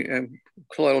the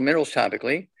colloidal minerals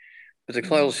topically, but the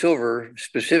colloidal silver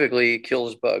specifically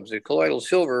kills bugs. The colloidal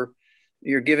silver,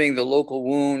 you're giving the local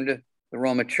wound the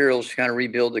raw materials to kind of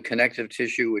rebuild the connective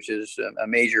tissue, which is a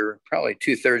major, probably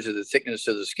 2/3 of the thickness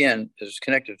of the skin is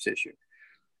connective tissue.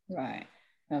 Right.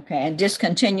 Okay. And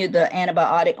discontinue the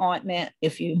antibiotic ointment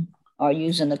if you are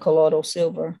using the colloidal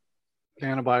silver. The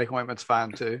antibiotic ointment's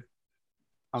fine too.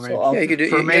 I mean,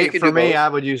 So, for me, I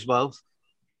would use both.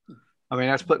 I mean,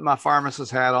 that's putting my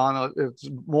pharmacist hat on.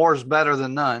 More is better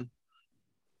than none.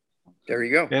 There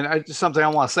you go. And just something I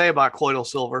want to say about colloidal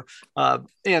silver.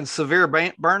 In severe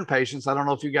burn patients, I don't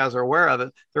know if you guys are aware of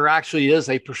it, there actually is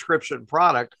a prescription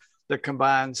product that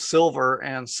combines silver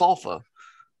and sulfa,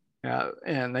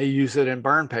 and they use it in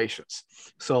burn patients.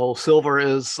 So silver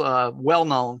is well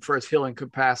known for its healing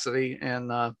capacity,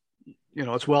 and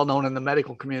it's well known in the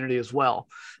medical community as well.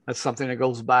 That's something that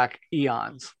goes back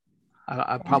eons.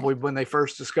 I probably, when they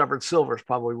first discovered silver, is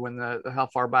probably how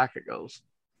far back it goes.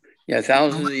 Yeah,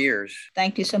 thousands of years.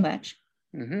 Thank you so much.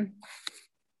 Mm-hmm.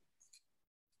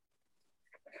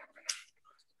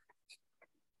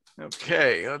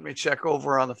 Okay, let me check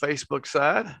over on the Facebook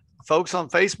side. Folks on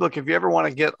Facebook, if you ever want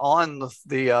to get on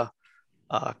the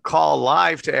call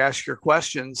live to ask your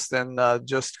questions, then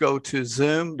just go to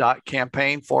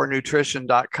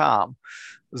zoom.campaignfornutrition.com,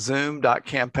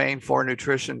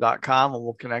 zoom.campaignfornutrition.com, and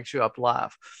we'll connect you up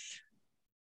live.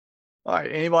 All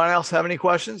right, anyone else have any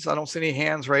questions? I don't see any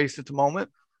hands raised at the moment.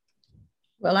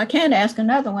 Well, I can ask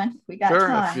another one. We got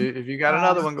time. If you got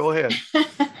another one, go ahead.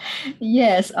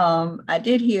 Yes, I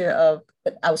did hear of,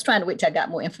 but I was trying to wait till I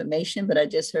got more information, but I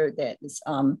just heard that this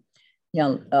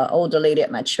older lady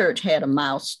at my church had a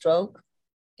mild stroke.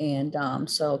 And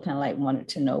so kind of like wanted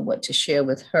to know what to share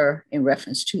with her in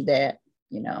reference to that,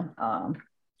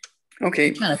 Okay.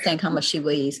 I'm trying to think how much she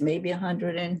weighs, maybe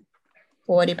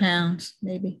 140 pounds,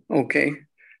 maybe. Okay.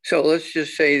 So let's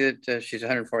just say that she's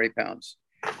 140 pounds.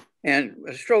 And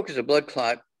a stroke is a blood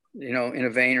clot, in a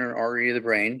vein or an artery of the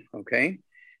brain. Okay.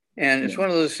 And it's one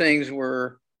of those things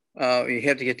where you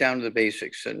have to get down to the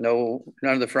basics. None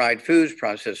of the fried foods,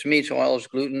 processed meats, oils,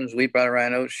 glutens, wheat, butter,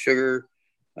 rye, oats, sugar,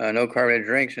 no carbonated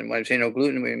drinks. And when I say no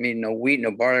gluten, we mean no wheat, no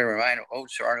barley, rye, no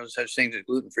oats. There are no such things as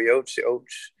gluten-free oats. The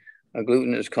oats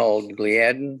gluten is called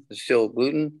gliadin. It's still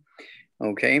gluten.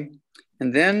 Okay.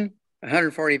 And then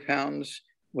 140 pounds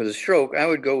with a stroke, I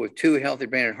would go with 2 Healthy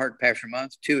Brain & Heart Packs a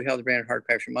month, 2 Healthy Brain & Heart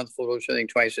Packs a month, full dose everything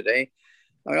twice a day.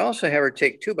 I would also have her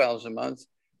take 2 bottles a month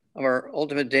of our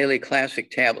Ultimate Daily Classic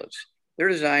tablets. They're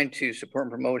designed to support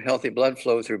and promote healthy blood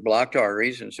flow through blocked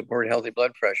arteries and support healthy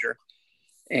blood pressure.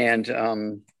 And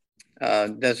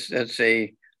that's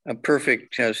a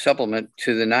perfect supplement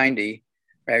to the 90,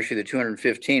 or actually the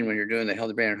 215 when you're doing the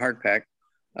Healthy Brain & Heart Pack,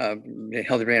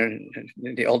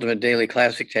 the Ultimate Daily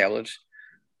Classic tablets.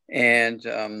 And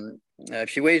if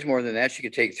she weighs more than that, she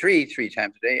could take 3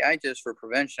 times a day. For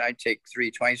prevention, I take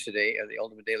 3 twice a day of the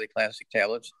Ultimate Daily Classic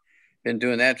tablets. Been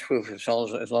doing that for as long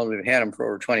as we've had them, for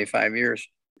over 25 years.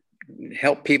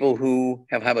 Help people who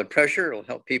have high blood pressure. It'll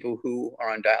help people who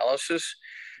are on dialysis.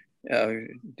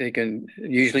 They can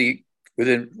usually,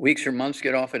 within weeks or months,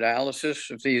 get off of dialysis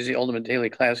if they use the Ultimate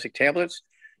Daily Classic tablets.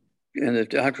 And the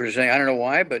doctor is saying, I don't know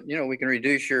why, but we can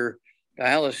reduce your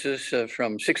dialysis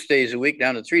from 6 days a week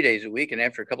down to 3 days a week. And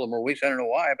after a couple of more weeks, I don't know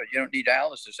why, but you don't need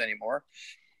dialysis anymore.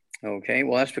 Okay,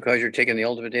 well, that's because you're taking the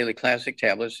Ultimate Daily Classic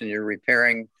tablets and you're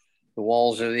repairing the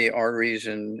walls of the arteries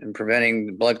and preventing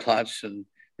the blood clots and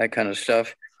that kind of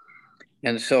stuff.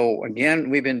 And so, again,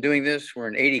 we've been doing this. We're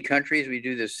in 80 countries. We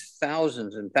do this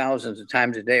thousands and thousands of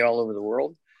times a day all over the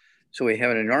world. So we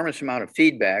have an enormous amount of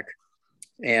feedback.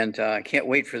 And I can't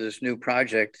wait for this new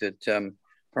project that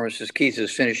Pharmacist Keith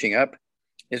is finishing up.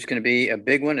 It's going to be a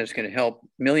big one. It's going to help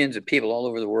millions of people all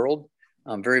over the world.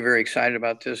 I'm very, very excited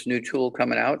about this new tool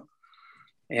coming out.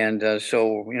 And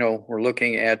so, we're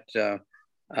looking at,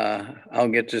 I'll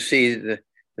get to see the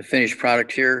finished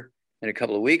product here in a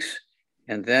couple of weeks.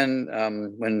 And then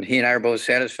when he and I are both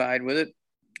satisfied with it,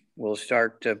 we'll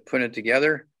start putting it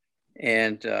together,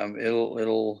 and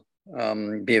it'll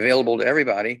be available to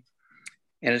everybody.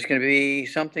 And it's going to be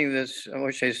something that's, I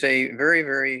wish I say, very,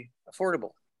 very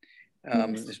affordable.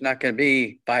 It's not going to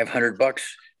be $500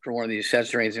 for one of these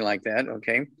sets or anything like that.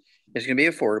 Okay. It's going to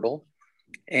be affordable.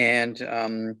 And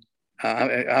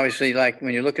obviously, like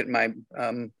when you look at my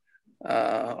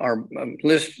our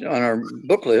list on our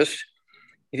book list,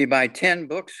 if you buy 10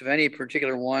 books of any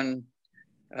particular one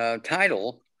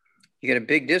title, you get a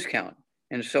big discount.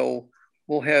 And so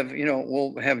we'll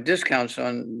have discounts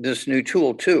on this new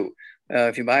tool too.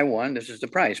 If you buy one, this is the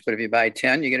price. But if you buy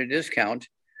 10, you get a discount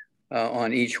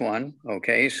on each one.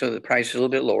 Okay, so the price is a little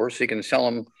bit lower, so you can sell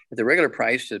them at the regular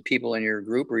price to people in your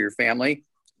group or your family.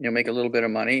 Make a little bit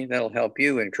of money. That'll help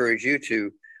you, encourage you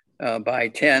to buy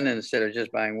 10 instead of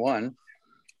just buying one.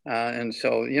 And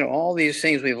so, all these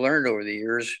things we've learned over the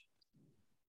years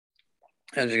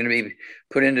is going to be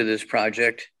put into this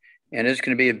project, and it's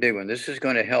going to be a big one. This is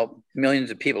going to help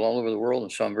millions of people all over the world,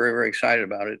 and so I'm very, very excited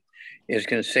about it. It's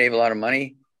going to save a lot of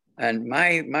money. And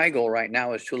my goal right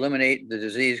now is to eliminate the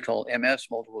disease called MS,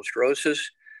 multiple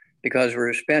sclerosis, because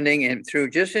we're spending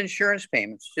through just insurance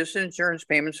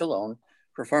payments alone,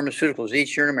 for pharmaceuticals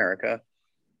each year in America.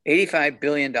 $85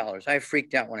 billion. I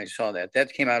freaked out when I saw that.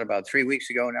 That came out about 3 weeks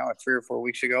ago now, or 3 or 4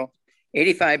 weeks ago.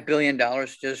 $85 billion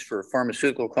just for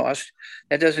pharmaceutical costs.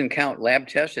 That doesn't count lab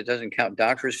tests. It doesn't count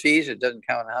doctor's fees. It doesn't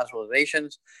count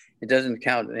hospitalizations. It doesn't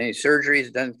count any surgeries.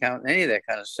 It doesn't count any of that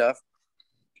kind of stuff.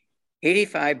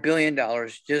 $85 billion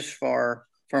just for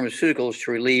pharmaceuticals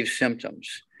to relieve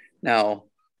symptoms. Now,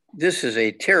 this is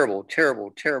a terrible,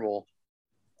 terrible, terrible,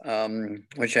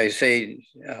 which I say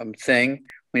thing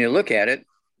when you look at it,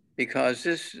 because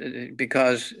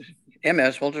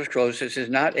MS, multiple sclerosis, is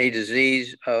not a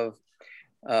disease of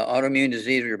autoimmune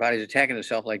disease where your body's attacking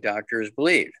itself like doctors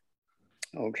believe.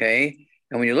 Okay,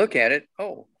 and when you look at it,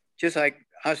 just like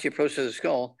osteoporosis of the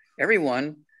skull,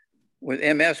 everyone with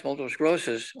MS, multiple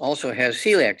sclerosis, also has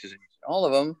celiac disease. All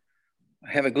of them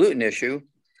have a gluten issue.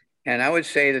 And I would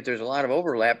say that there's a lot of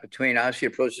overlap between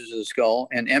osteoporosis of the skull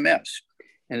and MS.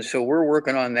 And so we're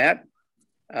working on that.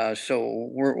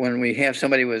 When we have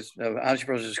somebody with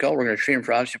osteoporosis of the skull, we're going to treat them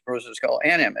for osteoporosis of the skull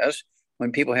and MS.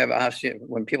 When people have MS,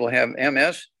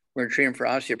 we're going to treat them for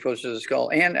osteoporosis of the skull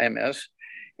and MS.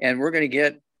 And we're going to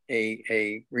get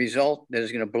a result that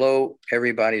is going to blow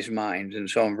everybody's minds. And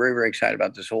so I'm very, very excited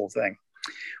about this whole thing.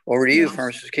 Over to you,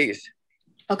 Pharmacist Keith.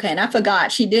 Okay, and I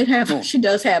forgot, she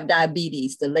does have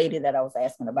diabetes. The lady that I was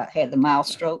asking about had the mild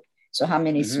stroke. So how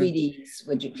many sweeties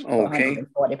would you, for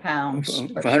 140 pounds?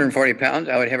 For 140 pounds,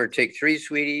 I would have her take 3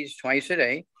 sweeties twice a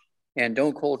day, and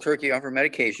don't cold turkey off her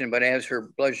medication. But as her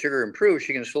blood sugar improves,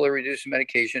 she can slowly reduce the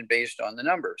medication based on the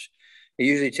numbers. It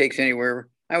usually takes anywhere,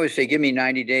 I would say, give me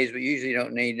 90 days, but usually you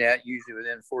don't need that. Usually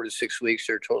within 4 to 6 weeks,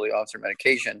 they're totally off their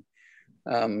medication.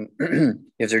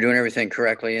 If they're doing everything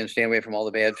correctly and staying away from all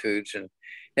the bad foods. And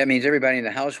that means everybody in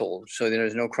the household, so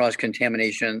there's no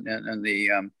cross-contamination and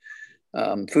the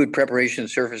food preparation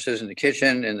surfaces in the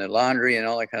kitchen and the laundry and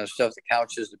all that kind of stuff, the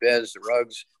couches, the beds, the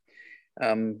rugs.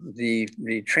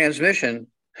 The transmission,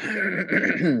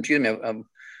 excuse me, of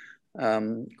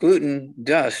gluten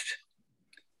dust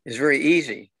is very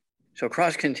easy. So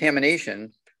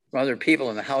cross-contamination from other people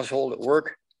in the household at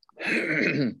work,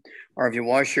 or if you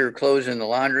wash your clothes in the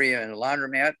laundry and the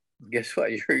laundromat, guess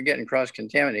what? You're getting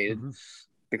cross-contaminated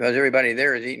because everybody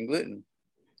there is eating gluten.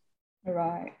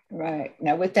 Right.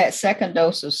 Now, with that second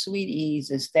dose of Sweeties,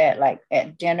 is that like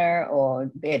at dinner or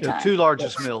bedtime? The 2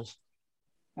 largest meals.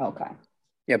 Okay.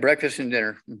 Yeah, breakfast and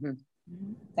dinner.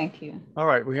 Thank you. All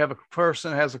right. We have a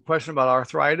person has a question about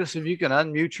arthritis. If you can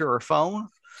unmute your phone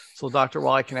so Dr.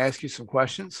 Wallach can ask you some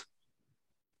questions.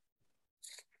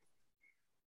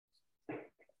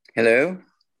 Hello.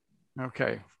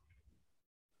 Okay.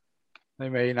 They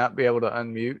may not be able to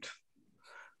unmute.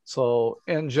 So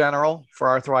in general, for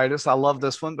arthritis, I love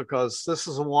this one because this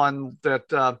is the one that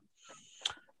the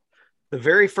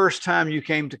very first time you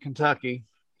came to Kentucky,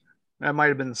 that might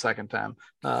have been the second time,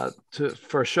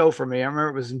 for a show for me. I remember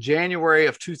it was in January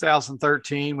of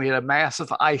 2013. We had a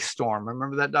massive ice storm.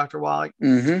 Remember that, Dr. Wallach?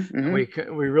 We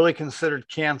really considered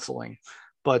canceling.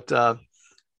 But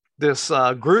this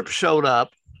group showed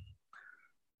up.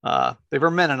 They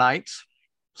were Mennonites.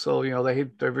 So,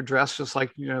 they were dressed just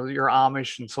like, your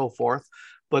Amish and so forth.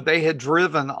 But they had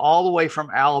driven all the way from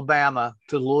Alabama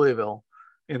to Louisville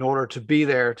in order to be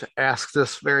there to ask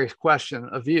this very question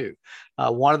of you.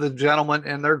 One of the gentlemen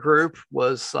in their group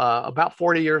was about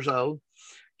 40 years old.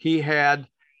 He had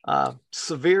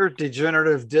severe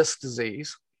degenerative disc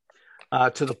disease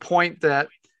to the point that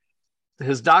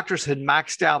his doctors had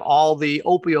maxed out all the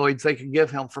opioids they could give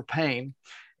him for pain,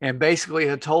 and basically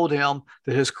had told him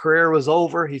that his career was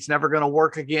over. He's never going to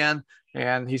work again.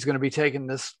 And he's going to be taking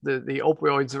the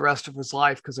opioids the rest of his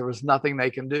life because there was nothing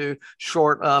they can do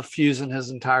short of fusing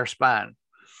his entire spine.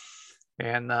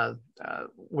 And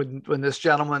when this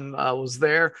gentleman was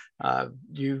there,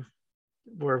 you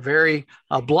were very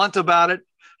blunt about it,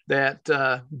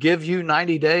 that give you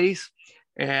 90 days.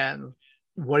 And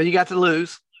what do you got to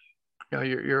lose?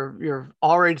 You're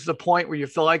already to the point where you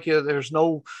feel like there's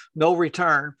no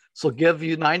return. So give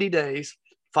you 90 days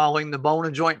following the bone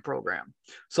and joint program.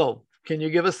 So can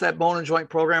you give us that bone and joint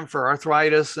program for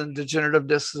arthritis and degenerative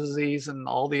disc disease and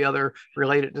all the other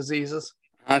related diseases?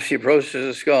 Osteoporosis of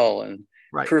the skull and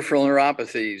peripheral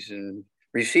neuropathies and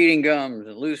receding gums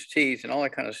and loose teeth and all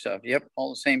that kind of stuff. Yep, all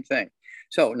the same thing.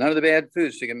 So none of the bad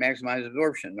foods so you can maximize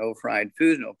absorption. No fried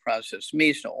foods, no processed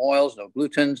meats, no oils, no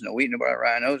glutens, no wheat, no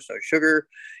rhinos, no sugar.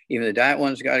 Even the diet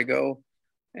ones got to go.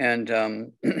 And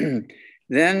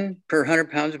then per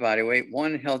 100 pounds of body weight,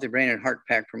 1 healthy brain and heart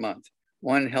pack per month.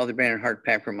 1 healthy brain and heart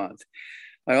pack per month.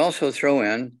 I'd also throw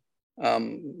in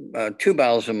 2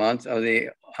 bottles a month of the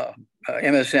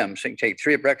MSM. So you can take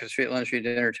 3 at breakfast, 3 at lunch, 3 at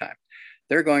dinner time.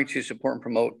 they're going to support and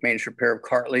promote maintenance repair of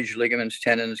cartilage, ligaments,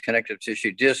 tendons, connective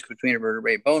tissue, disc between a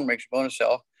vertebrae, bone, makes your bone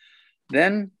itself.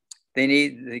 Then they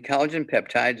need the collagen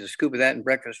peptides, a scoop of that in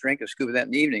breakfast drink, a scoop of that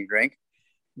in the evening drink.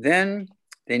 Then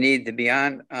they need the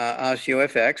Beyond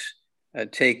OsteoFX.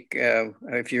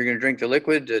 If you're going to drink the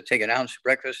liquid, take an ounce at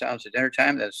breakfast, ounce at dinner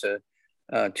time. That's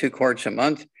 2 quarts a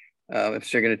month. If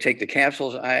they're going to take the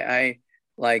capsules, I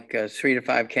like 3 to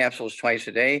 5 capsules twice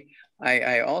a day.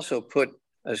 I also put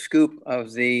a scoop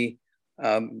of the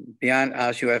Beyond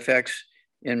OsteoFX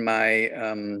in my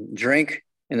drink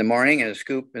in the morning, and a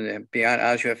scoop in the Beyond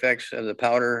OsteoFX of the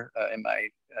powder in my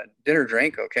dinner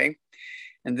drink, okay?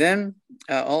 And then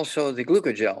also the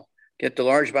glucogel. Get the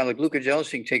large bottle of glucogel,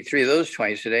 so you can take 3 of those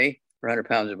twice a day for 100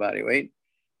 pounds of body weight.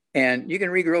 And you can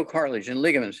regrow cartilage and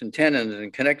ligaments and tendons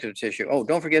and connective tissue. Oh,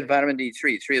 don't forget vitamin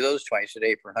D3, 3 of those twice a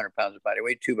day for 100 pounds of body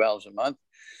weight, 2 bottles a month.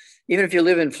 Even if you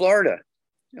live in Florida,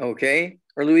 okay,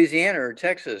 or Louisiana or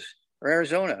Texas or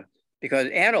Arizona, because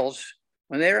adults,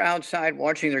 when they're outside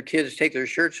watching their kids take their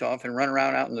shirts off and run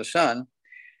around out in the sun,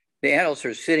 the adults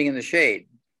are sitting in the shade.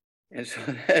 And so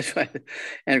that's why,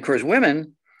 and of course,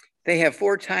 women, they have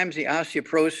 4 times the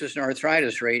osteoporosis and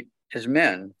arthritis rate as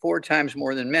men, 4 times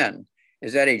more than men.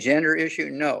 Is that a gender issue?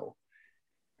 No.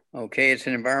 Okay, it's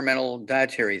an environmental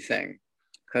dietary thing.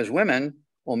 Because women,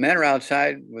 well, men are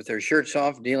outside with their shirts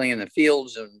off, dealing in the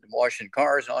fields and washing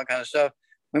cars and all that kind of stuff.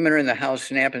 Women are in the house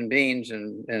snapping beans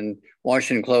and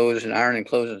washing clothes and ironing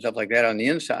clothes and stuff like that on the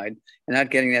inside and not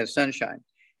getting that sunshine.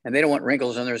 And they don't want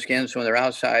wrinkles on their skin. So when they're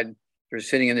outside, they're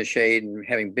sitting in the shade and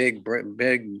having big,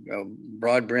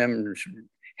 broad brimmed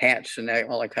hats and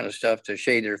all that kind of stuff to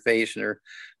shade their face and their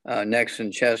necks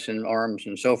and chests and arms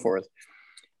and so forth.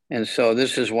 And so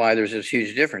this is why there's this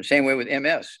huge difference. Same way with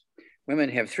MS. Women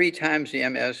have 3 times the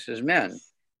MS as men.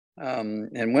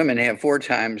 And women have 4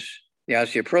 times the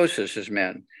osteoporosis as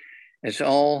men. It's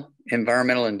all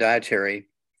environmental and dietary.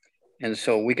 And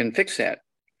so we can fix that,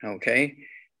 okay?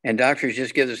 And doctors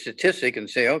just give the statistic and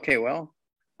say, okay, well,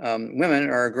 women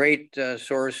are a great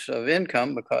source of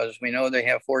income because we know they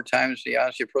have 4 times the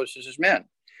osteoporosis as men.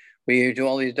 We do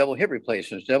all these double hip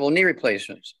replacements, double knee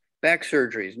replacements, back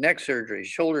surgeries, neck surgeries,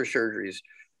 shoulder surgeries,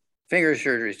 finger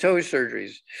surgeries, toe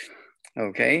surgeries,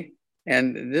 okay?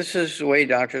 And this is the way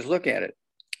doctors look at it.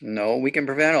 No, we can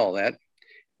prevent all that.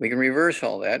 We can reverse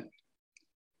all that.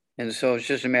 And so it's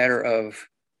just a matter of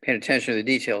paying attention to the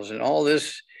details. And all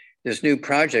this new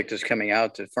project is coming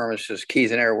out that pharmacist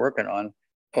Keith and I are working on.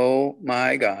 Oh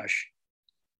my gosh.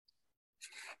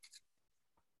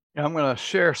 Yeah, I'm going to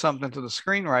share something to the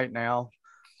screen right now.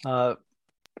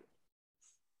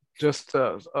 It's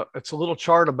a little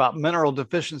chart about mineral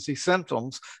deficiency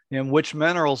symptoms and which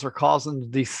minerals are causing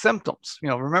these symptoms. You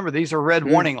know, remember, these are red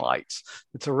warning lights.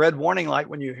 It's a red warning light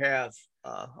when you have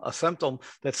a symptom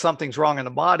that something's wrong in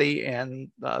the body. And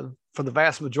for the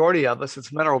vast majority of us,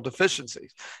 it's mineral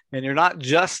deficiencies. And you're not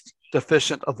just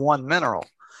deficient of one mineral.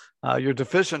 You're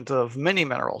deficient of many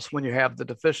minerals when you have the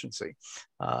deficiency.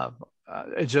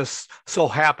 It just so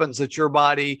happens that your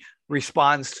body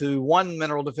responds to one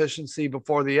mineral deficiency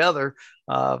before the other,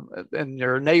 and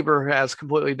your neighbor has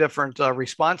completely different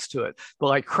response to it. But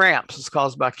like cramps is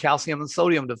caused by calcium and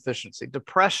sodium deficiency,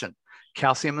 depression,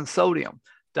 calcium and sodium,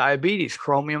 diabetes,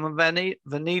 chromium and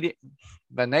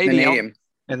vanadium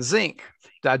and zinc,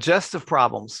 digestive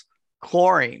problems,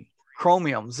 chlorine,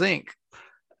 chromium, zinc,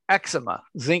 eczema,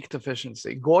 zinc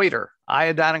deficiency, goiter,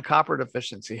 iodine and copper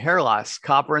deficiency, hair loss,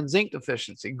 copper and zinc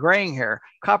deficiency, graying hair,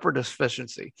 copper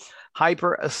deficiency,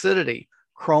 hyperacidity,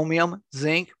 chromium,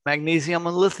 zinc, magnesium,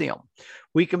 and lithium,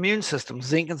 weak immune system,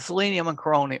 zinc and selenium and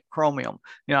chromium.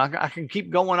 You know, I can keep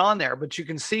going on there, but you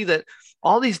can see that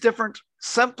all these different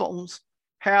symptoms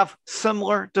have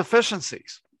similar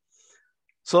deficiencies.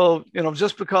 So, you know,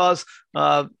 just because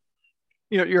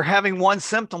you're having one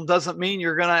symptom doesn't mean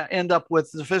you're going to end up with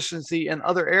deficiency in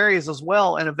other areas as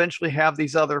well and eventually have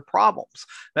these other problems.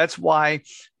 That's why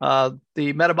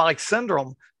the metabolic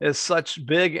syndrome is such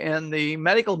big in the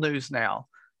medical news now,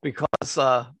 because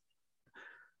the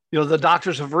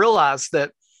doctors have realized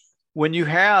that when you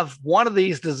have one of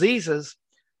these diseases,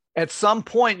 at some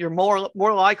point you're more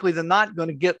likely than not going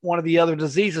to get one of the other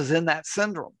diseases in that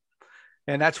syndrome.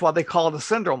 And that's why they call it a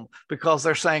syndrome, because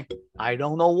they're saying, I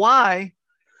don't know why,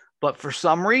 but for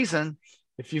some reason,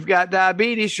 if you've got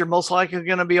diabetes, you're most likely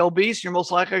going to be obese. You're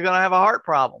most likely going to have a heart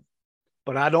problem.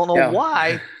 But I don't know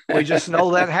why. We just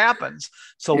know that happens.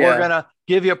 So we're going to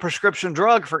give you a prescription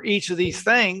drug for each of these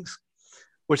things,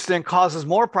 which then causes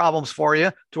more problems for you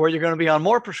to where you're going to be on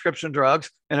more prescription drugs.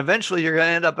 And eventually you're going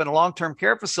to end up in a long-term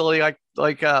care facility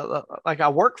like I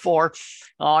work for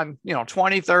on,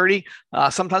 20, 30,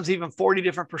 sometimes even 40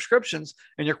 different prescriptions.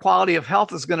 And your quality of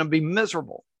health is going to be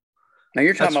miserable. Now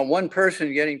you're talking about one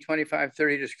person getting 25,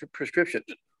 30 prescriptions.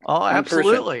 Oh,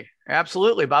 absolutely.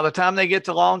 Absolutely. By the time they get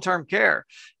to long-term care.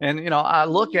 And, I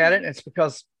look at it, and it's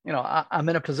because, I'm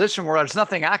in a position where there's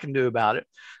nothing I can do about it.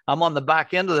 I'm on the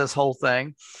back end of this whole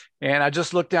thing. And I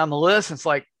just look down the list. And it's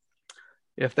like,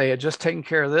 if they had just taken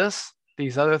care of this,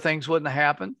 these other things wouldn't have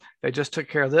happened. They just took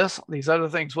care of this, these other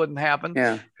things wouldn't happen.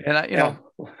 Yeah. And,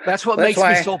 that's what makes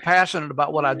me so passionate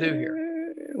about what I do here.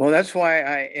 Well, that's why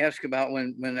I ask about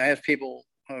when I ask people,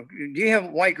 do you have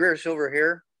white, gray, or silver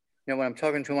hair? When I'm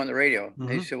talking to them on the radio, mm-hmm.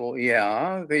 They say, well,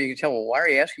 yeah. Okay, you can tell, well, why are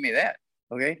you asking me that?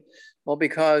 Okay. Well,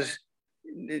 because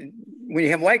when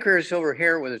you have white, gray, or silver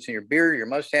hair, whether it's in your beard, your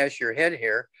mustache, your head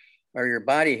hair, or your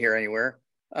body hair anywhere,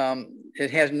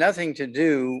 it has nothing to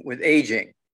do with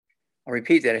aging. I'll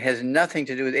repeat that. It has nothing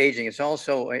to do with aging. It's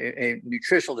also a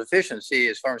nutritional deficiency,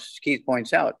 as far as Keith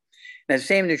points out. That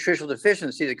same nutritional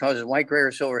deficiency that causes white, gray,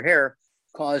 or silver hair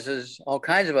causes all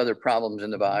kinds of other problems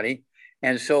in the body.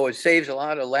 And so it saves a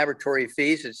lot of laboratory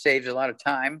fees. It saves a lot of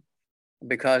time,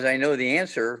 because I know the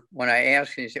answer when I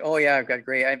ask, and you say, oh yeah, I've had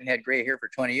gray hair for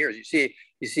 20 years. You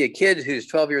see a kid who's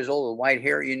 12 years old with white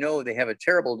hair, they have a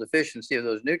terrible deficiency of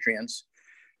those nutrients,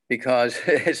 because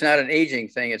it's not an aging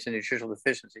thing. It's a nutritional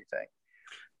deficiency thing.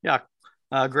 Yeah.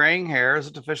 Graying hair is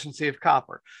a deficiency of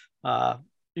copper.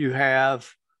 You have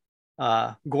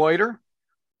goiter.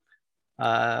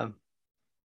 I'm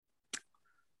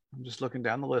just looking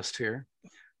down the list here.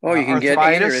 Oh, you can get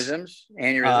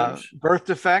aneurysms, birth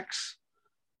defects,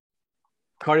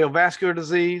 cardiovascular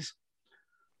disease.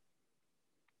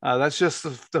 That's just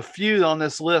the few on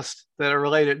this list that are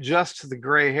related just to the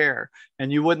gray hair.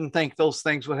 And you wouldn't think those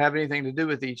things would have anything to do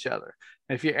with each other.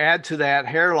 If you add to that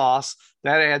hair loss,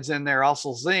 that adds in there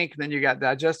also zinc. Then you got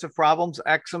digestive problems,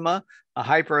 eczema,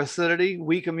 hyperacidity,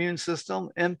 weak immune system,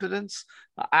 impotence,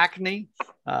 acne,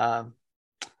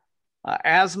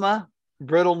 asthma,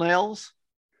 brittle nails,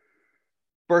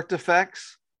 birth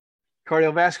defects,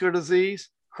 cardiovascular disease,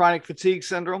 chronic fatigue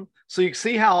syndrome. So you can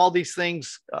see how all these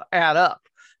things add up.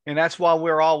 And that's why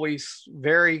we're always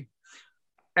very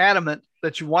adamant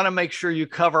that you want to make sure you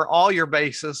cover all your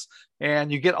bases and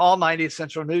you get all 90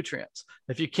 essential nutrients.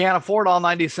 If you can't afford all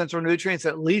 90 essential nutrients,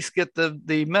 at least get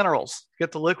the minerals,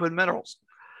 get the liquid minerals,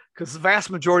 because the vast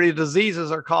majority of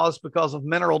diseases are caused because of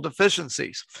mineral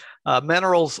deficiencies.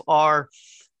 Minerals are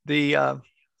the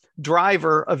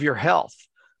driver of your health.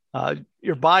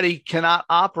 Your body cannot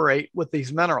operate with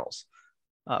these minerals.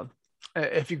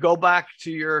 If you go back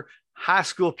to your high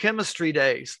school chemistry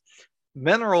days,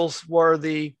 minerals were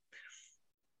the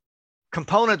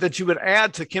component that you would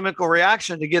add to chemical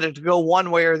reaction to get it to go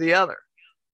one way or the other.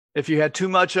 If you had too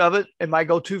much of it, it might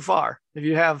go too far. If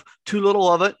you have too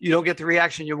little of it, you don't get the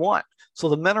reaction you want. So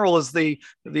the mineral is the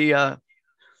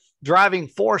driving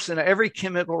force in every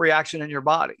chemical reaction in your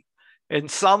body. And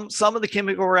some of the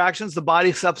chemical reactions, the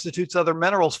body substitutes other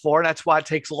minerals for, and that's why it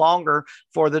takes longer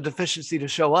for the deficiency to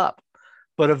show up.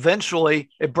 But eventually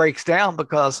it breaks down,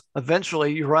 because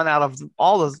eventually you run out of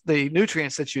all of the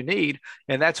nutrients that you need.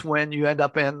 And that's when you end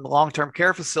up in long-term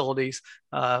care facilities.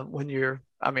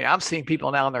 I'm seeing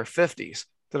people now in their 50s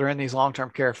that are in these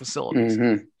long-term care facilities.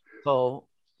 Mm-hmm. So,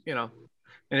 and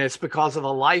it's because of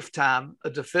a lifetime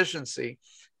of deficiency.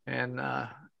 And,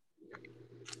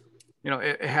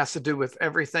 it has to do with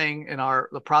everything in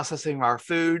the processing of our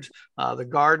foods, the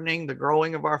gardening, the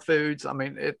growing of our foods. I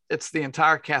mean, it's the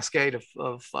entire cascade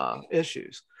of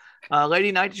issues.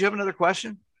 Lady Knight, did you have another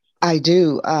question? I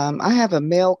do. I have a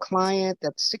male client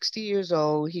that's 60 years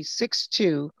old. He's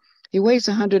 6'2". He weighs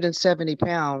 170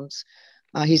 pounds.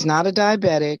 He's not a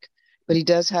diabetic, but he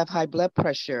does have high blood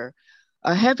pressure.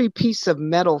 A heavy piece of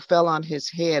metal fell on his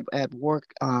head at work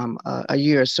a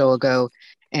year or so ago,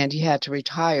 and he had to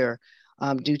retire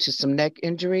due to some neck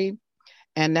injury.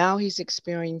 And now he's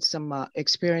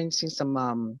experiencing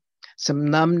some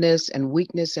numbness and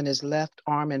weakness in his left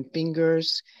arm and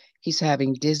fingers. He's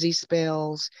having dizzy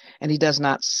spells, and he does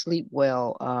not sleep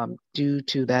well due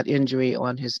to that injury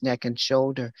on his neck and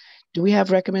shoulder. Do we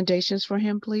have recommendations for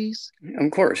him, please?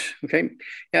 Of course. Okay.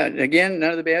 Yeah. Again,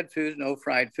 none of the bad foods, no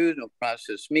fried foods, no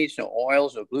processed meats, no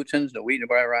oils, no glutens, no wheat,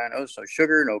 no rhinos, no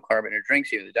sugar, no carbonated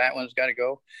drinks. Even the diet one's got to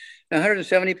go. Now,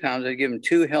 170 pounds, I'd give him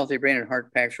 2 healthy brain and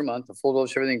heart packs per month, a full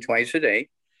dose of everything twice a day.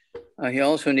 He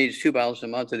also needs 2 bottles a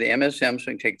month of the MSM,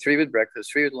 so he can take 3 with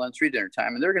breakfast, 3 with lunch, 3 dinner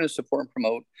time. And they're going to support and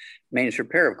promote maintenance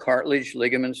repair of cartilage,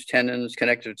 ligaments, tendons,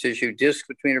 connective tissue, discs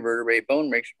between a vertebrae,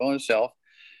 bone itself,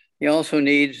 He also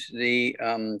needs the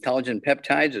collagen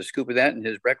peptides, a scoop of that in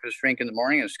his breakfast drink in the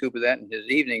morning, a scoop of that in his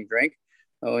evening drink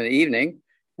in the evening.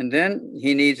 And then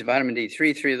he needs vitamin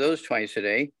D3, 3 of those twice a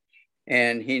day.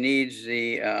 And he needs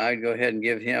I'd go ahead and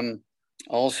give him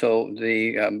also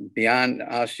the Beyond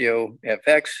Osteo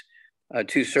FX,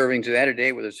 2 servings of that a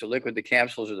day, whether it's the liquid, the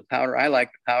capsules, or the powder. I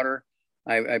like the powder.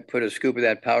 I put a scoop of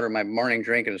that powder in my morning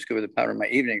drink and a scoop of the powder in my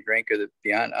evening drink of the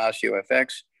Beyond Osteo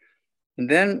FX. And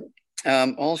then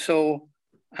also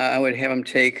I would have him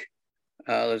take,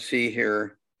 let's see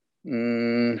here,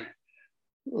 let's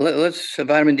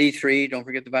vitamin D3. Don't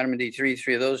forget the vitamin D3,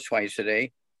 3 of those twice a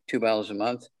day, 2 bottles a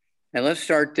month. And let's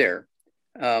start there.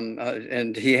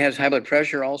 And he has high blood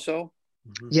pressure also?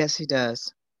 Yes, he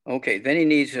does. Okay, then he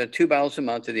needs 2 bottles a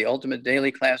month of the Ultimate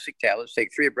Daily Classic tablets. Take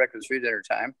 3 at breakfast, 3 at dinner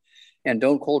time. And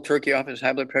don't cold turkey off his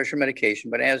high blood pressure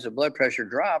medication. But as the blood pressure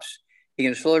drops, he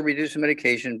can slowly reduce the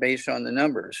medication based on the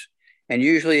numbers. And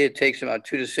usually it takes about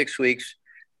 2 to 6 weeks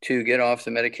to get off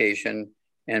the medication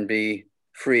and be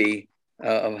free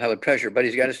of high blood pressure. But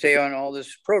he's got to stay on all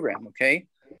this program, okay?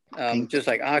 Just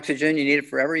like oxygen, you need it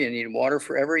forever. You need water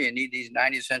forever. You need these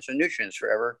 90 essential nutrients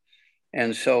forever.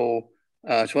 And so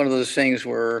it's one of those things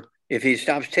where if he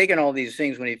stops taking all these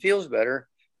things when he feels better,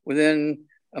 within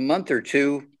a month or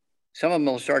 2, some of them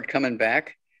will start coming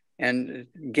back. And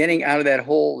getting out of that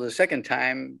hole the second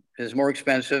time is more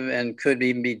expensive and could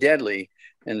even be deadly.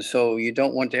 And so you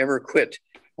don't want to ever quit.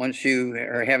 Once you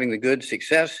are having the good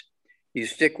success, you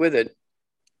stick with it,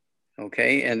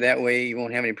 okay? And that way you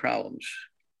won't have any problems.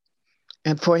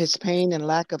 And for his pain and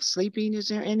lack of sleeping, is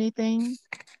there anything?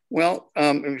 Well,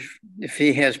 if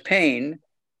he has pain,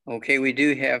 okay, we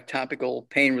do have topical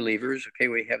pain relievers. Okay,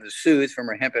 we have the Soothe from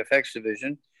our Hemp FX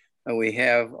division. We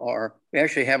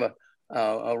actually have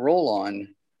a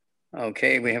roll-on.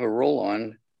 Okay, we have a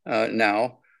roll-on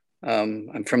now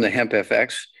from the Hemp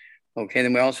FX. Okay,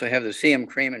 then we also have the CM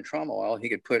cream and trauma oil he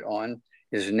could put on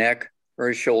his neck or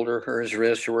his shoulder or his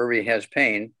wrist or wherever he has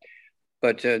pain.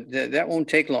 But that won't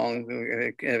take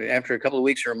long. After a couple of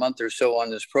weeks or a month or so on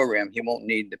this program, he won't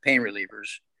need the pain relievers.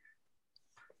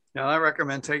 Now, I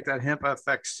recommend take that Hemp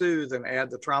FX Soothe and add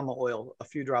the trauma oil, a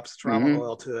few drops of trauma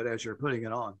oil to it as you're putting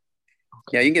it on.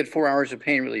 Yeah, you can get 4 hours of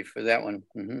pain relief for that one.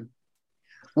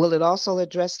 Will it also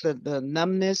address the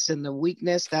numbness and the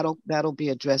weakness? That'll be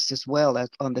addressed as well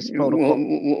on this protocol.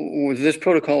 Well, this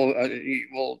protocol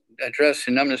will address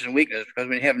the numbness and weakness, because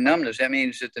when you have numbness, that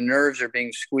means that the nerves are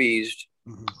being squeezed.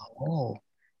 Oh,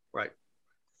 right.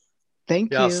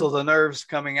 Thank you. Yeah, so the nerves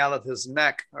coming out of his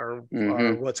neck are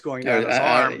what's going down his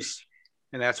arms,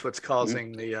 and that's what's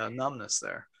causing the numbness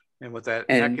there. And with that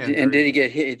neck injury, and did he get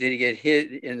hit? Did he get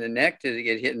hit in the neck? Did he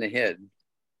get hit in the head?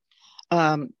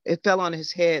 It fell on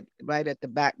his head, right at the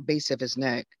back base of his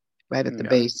neck, right at the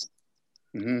base.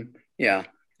 Yeah,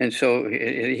 and so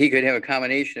he could have a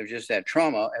combination of just that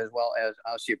trauma as well as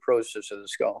osteoporosis of the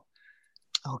skull.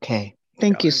 Okay.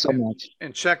 Thank you so much.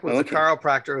 And check with the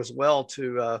chiropractor as well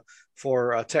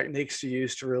for techniques to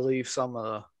use to relieve some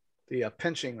of the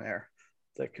pinching there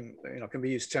that can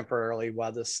be used temporarily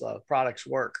while this products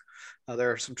work.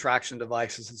 There are some traction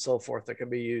devices and so forth that can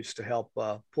be used to help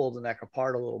pull the neck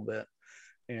apart a little bit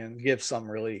and give some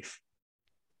relief.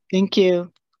 Thank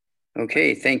you.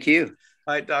 Okay, thank you.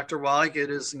 All right, Dr. Wallach,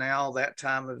 it is now that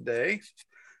time of day.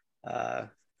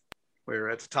 We're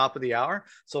at the top of the hour.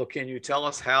 So can you tell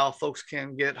us how folks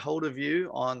can get hold of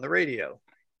you on the radio?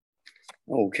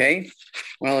 Okay.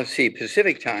 Well, let's see.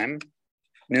 Pacific time,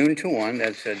 noon to 1.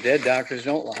 That's Dead Doctors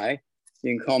Don't Lie.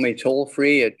 You can call me toll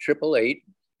free at 888.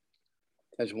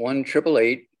 That's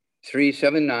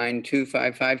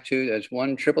 1-888-379-2552. That's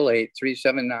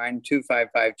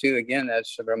 1-888-379-2552. Again,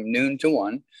 that's from noon to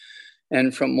 1.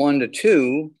 And from 1 to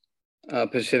 2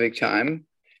 Pacific time,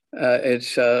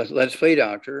 it's Let's Play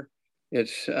Doctor.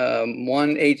 It's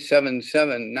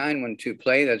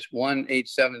 1-877-912-PLAY. That's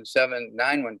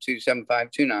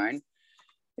 1-877-912-7529.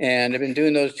 And I've been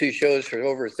doing those 2 shows for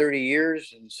over 30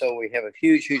 years. And so we have a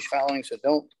huge, huge following. So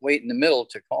don't wait in the middle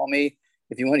to call me.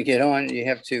 If you want to get on, you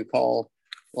have to call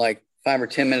like 5 or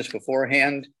 10 minutes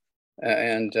beforehand.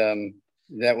 And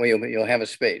that way you'll have a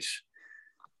space.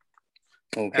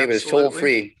 Okay, but it's toll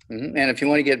free. And if you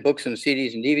want to get books and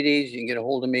CDs and DVDs, you can get a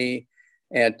hold of me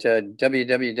at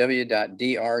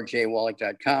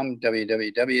www.drjwallach.com,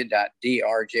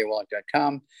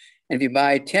 www.drjwallach.com. And if you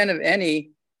buy 10 of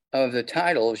any of the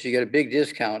titles, you get a big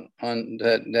discount on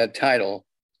that title,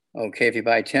 okay, if you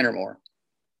buy 10 or more.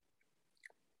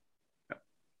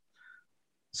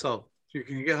 So You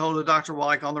can get hold of Dr.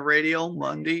 Wallach on the radio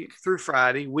Monday through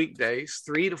Friday, weekdays,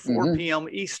 3 to 4 p.m.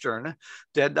 Eastern.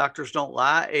 Dead Doctors Don't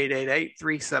Lie,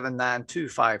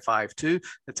 888-379-2552.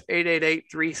 That's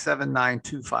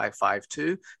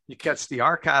 888-379-2552. You catch the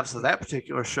archives of that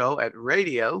particular show at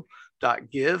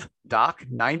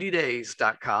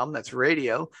radio.givedoc90days.com. That's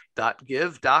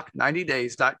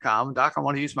radio.givedoc90days.com. Doc, I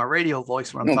want to use my radio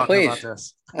voice when I'm talking about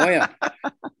this. Oh, yeah.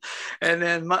 And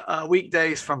then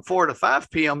weekdays from 4 to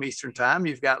 5 p.m. Eastern Time,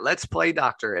 you've got Let's Play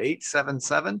Doctor,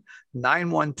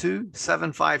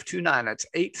 877-912-7529. That's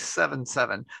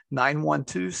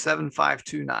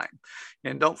 877-912-7529.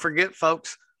 And don't forget,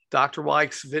 folks, Dr.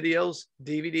 Wallach's videos,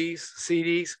 DVDs,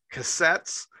 CDs,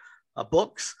 cassettes,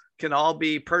 books can all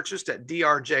be purchased at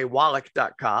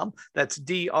drjwallach.com. That's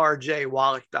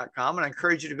drjwallach.com. And I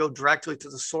encourage you to go directly to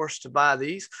the source to buy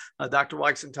these. Dr.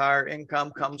 Wallach's entire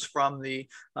income comes from the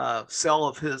sale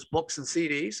of his books and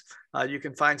CDs. You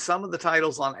can find some of the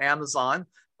titles on Amazon,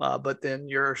 but then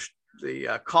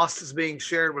the cost is being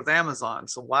shared with Amazon.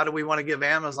 So why do we want to give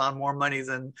Amazon more money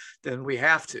than we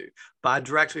have to? Buy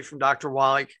directly from Dr.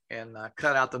 Wallach and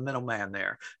cut out the middleman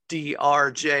there.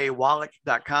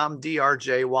 drjwallach.com,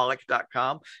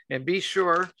 drjwallach.com. And be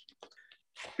sure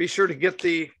to get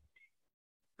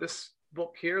this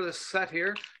book here, this set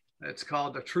here. It's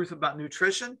called The Truth About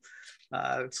Nutrition.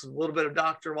 It's a little bit of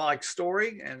Dr. Wallach's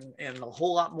story and a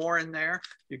whole lot more in there.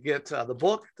 You get the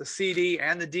book, the CD,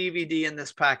 and the DVD in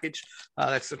this package.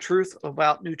 That's The Truth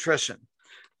About Nutrition.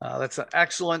 That's an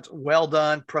excellent, well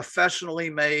done, professionally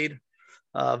made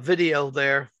video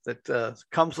there that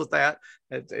comes with that.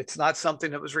 It's not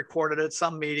something that was recorded at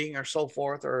some meeting or so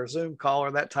forth, or a Zoom call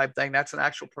or that type thing. That's an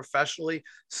actual professionally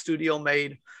studio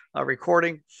made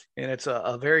recording, and it's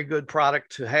a very good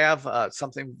product to have.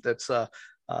 Something that's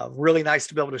really nice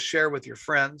to be able to share with your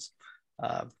friends.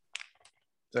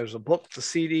 There's a book, the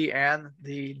CD, and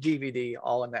the DVD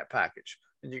all in that package.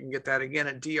 And you can get that again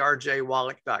at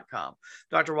drjwallach.com.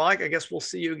 Dr. Wallach, I guess we'll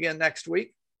see you again next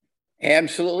week.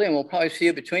 Absolutely. And we'll probably see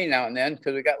you between now and then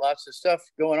because we got lots of stuff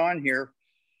going on here.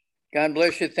 God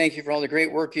bless you. Thank you for all the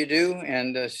great work you do,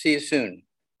 and see you soon.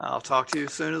 I'll talk to you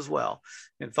soon as well.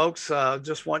 And folks,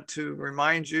 just want to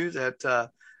remind you that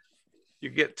you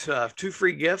get 2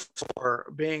 free gifts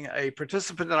for being a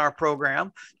participant in our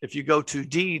program. If you go to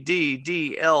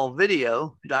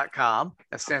dddlvideo.com,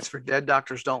 that stands for Dead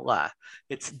Doctors Don't Lie.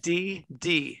 It's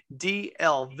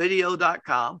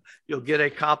dddlvideo.com. You'll get a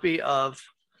copy of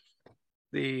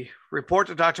the report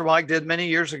that Dr. Wallach did many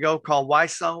years ago called Why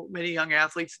So Many Young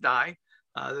Athletes Die.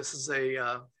 This is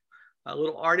a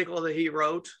little article that he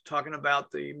wrote talking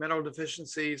about the mineral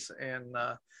deficiencies and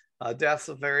deaths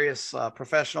of various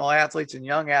professional athletes and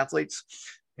young athletes.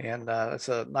 And it's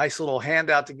a nice little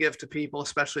handout to give to people,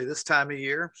 especially this time of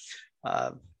year.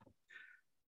 I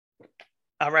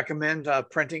recommend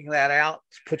printing that out,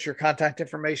 put your contact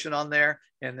information on there,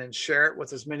 and then share it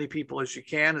with as many people as you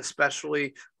can,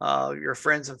 especially your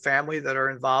friends and family that are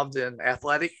involved in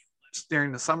athletics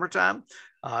during the summertime.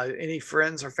 Any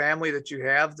friends or family that you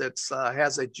have that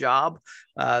has a job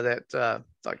that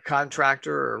a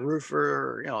contractor or a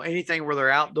roofer, or anything where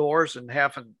they're outdoors and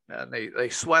they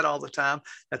sweat all the time.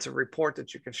 That's a report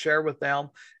that you can share with them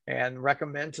and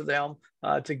recommend to them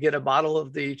to get a bottle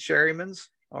of the Cherrymans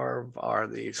or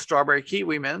the strawberry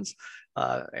kiwi mins,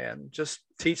 and just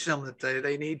teach them that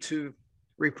they need to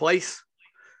replace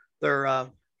their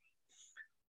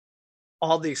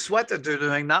all the sweat that they're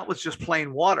doing, not with just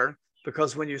plain water,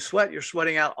 because when you sweat, you're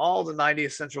sweating out all the 90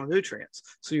 essential nutrients.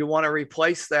 So you want to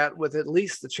replace that with at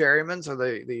least the Cherrymans or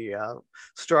the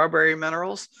strawberry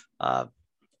minerals. I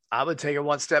would take it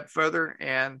one step further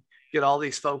and get all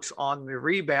these folks on the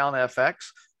Rebound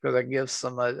FX, because that gives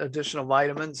some additional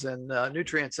vitamins and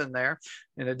nutrients in there,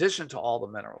 in addition to all the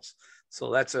minerals.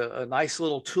 So that's a nice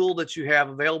little tool that you have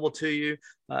available to you.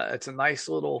 It's a nice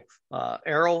little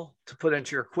arrow to put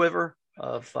into your quiver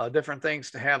of different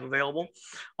things to have available.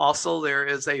 Also, there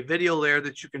is a video there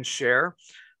that you can share.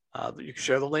 You can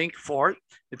share the link for it.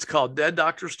 It's called Dead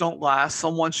Doctors Don't Lie.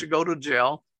 Someone Should Go to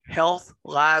Jail: Health,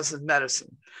 Lies, and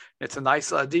Medicine. It's a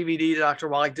nice DVD Dr.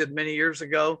 Wallach did many years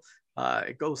ago.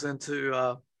 It goes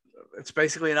into, it's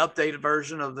basically an updated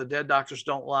version of the Dead Doctors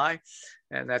Don't Lie.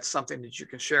 And that's something that you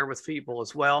can share with people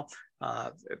as well.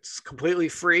 It's completely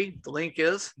free. The link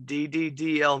is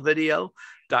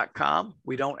dddlvideo.com.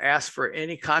 We don't ask for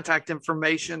any contact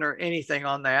information or anything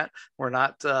on that. We're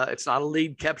not, it's not a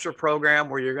lead capture program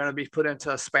where you're going to be put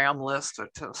into a spam list or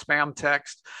spam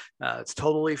text. It's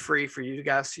totally free for you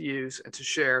guys to use and to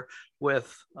share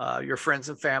with your friends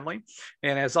and family.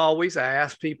 And as always, I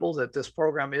ask people that this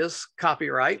program is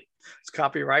copyright. It's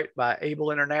copyright by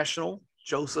Able International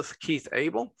Joseph Keith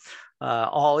Abel.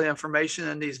 All the information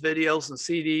in these videos and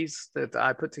CDs that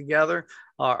I put together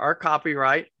are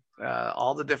copyright.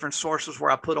 All the different sources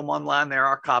where I put them online, there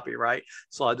are copyright.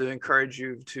 So I do encourage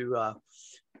you to,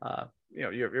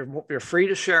 you're free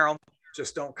to share them.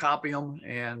 Just don't copy them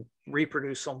and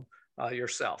reproduce them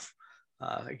yourself.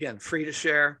 Again, free to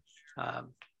share. I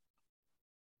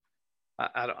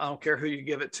don't care who you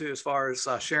give it to as far as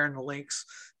sharing the links.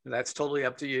 That's totally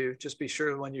up to you. Just be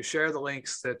sure when you share the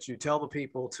links that you tell the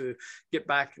people to get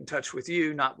back in touch with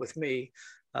you, not with me,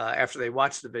 after they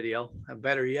watch the video. And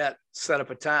better yet, set up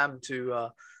a time to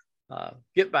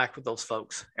get back with those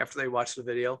folks after they watch the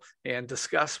video and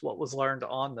discuss what was learned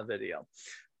on the video.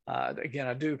 Again,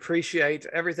 I do appreciate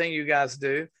everything you guys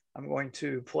do. I'm going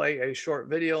to play a short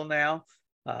video now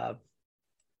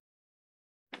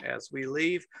as we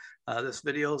leave. This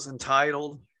video is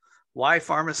entitled, Why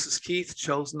Pharmacist Keith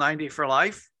Chose 90 for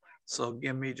Life. So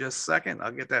give me just a second.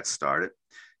 I'll get that started.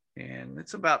 And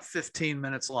it's about 15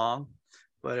 minutes long,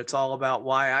 but it's all about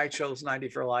why I chose 90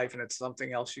 for life. And it's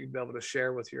something else you'd be able to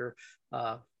share with your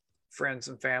friends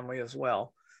and family as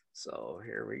well. So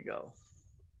here we go.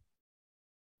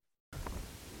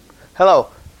 Hello.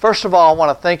 First of all, I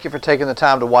want to thank you for taking the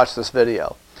time to watch this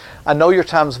video. I know your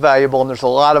time's valuable and there's a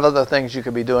lot of other things you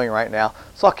could be doing right now,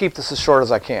 so I'll keep this as short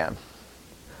as I can.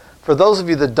 For those of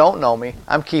you that don't know me,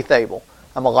 I'm Keith Abel.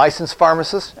 I'm a licensed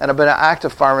pharmacist and I've been an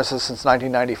active pharmacist since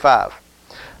 1995.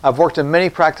 I've worked in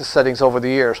many practice settings over the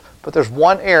years, but there's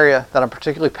one area that I'm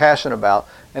particularly passionate about,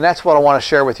 and that's what I want to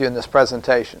share with you in this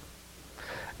presentation.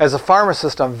 As a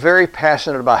pharmacist, I'm very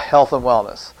passionate about health and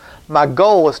wellness. My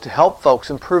goal is to help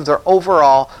folks improve their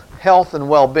overall health and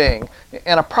well-being,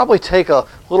 and I probably take a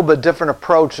little bit different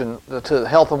approach to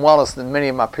health and wellness than many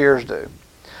of my peers do.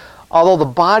 Although the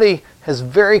body has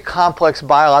very complex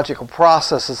biological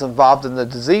processes involved in the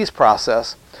disease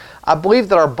process, I believe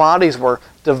that our bodies were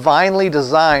divinely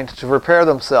designed to repair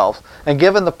themselves, and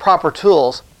given the proper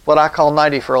tools, what I call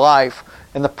 90 for life,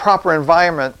 and the proper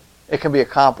environment, it can be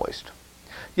accomplished.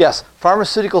 Yes,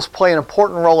 pharmaceuticals play an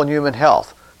important role in human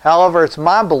health. However, it's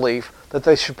my belief that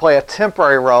they should play a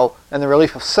temporary role in the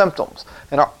relief of symptoms.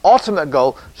 And our ultimate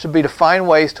goal should be to find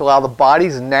ways to allow the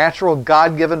body's natural,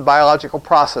 God-given biological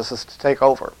processes to take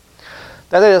over.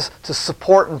 That is, to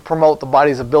support and promote the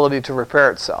body's ability to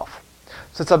repair itself.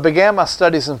 Since I began my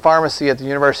studies in pharmacy at the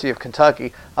University of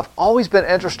Kentucky, I've always been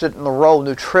interested in the role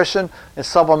nutrition and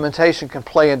supplementation can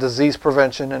play in disease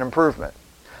prevention and improvement.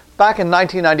 Back in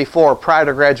 1994, prior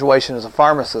to graduation as a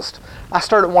pharmacist, I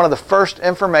started one of the first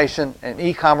information and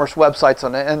e-commerce websites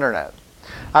on the internet.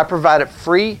 I provided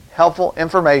free, helpful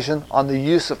information on the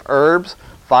use of herbs,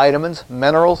 vitamins,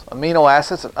 minerals, amino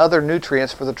acids, and other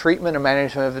nutrients for the treatment and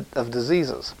management of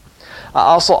diseases. I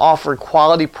also offered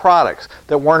quality products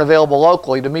that weren't available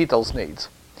locally to meet those needs.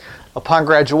 Upon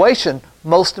graduation,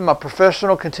 most of my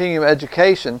professional continuing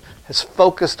education has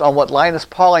focused on what Linus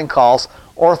Pauling calls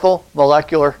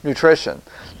orthomolecular nutrition.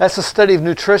 That's the study of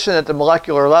nutrition at the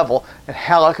molecular level and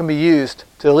how it can be used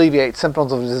to alleviate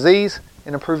symptoms of disease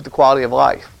and improve the quality of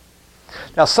life.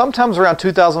 Now, sometimes around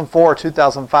 2004 or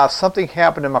 2005, something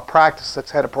happened in my practice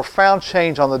that's had a profound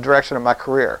change on the direction of my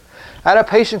career. I had a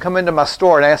patient come into my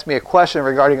store and ask me a question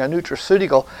regarding a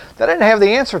nutraceutical that I didn't have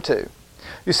the answer to.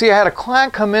 You see, I had a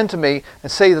client come in to me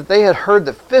and say that they had heard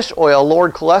that fish oil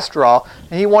lowered cholesterol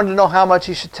and he wanted to know how much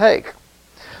he should take.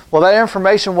 Well, that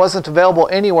information wasn't available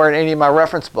anywhere in any of my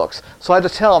reference books, so I had to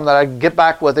tell him that I'd get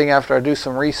back with him after I do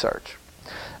some research.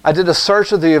 I did a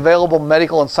search of the available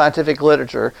medical and scientific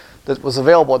literature that was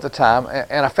available at the time,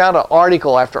 and I found an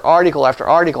article after article after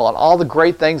article on all the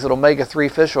great things that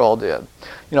omega-3 fish oil did.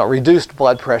 You know, reduced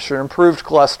blood pressure, improved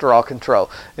cholesterol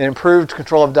control, it improved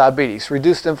control of diabetes,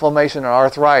 reduced inflammation and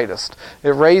arthritis, it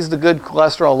raised the good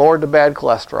cholesterol, lowered the bad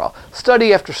cholesterol.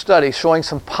 Study after study showing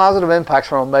some positive impacts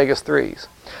from omega-3s.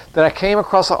 Then I came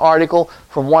across an article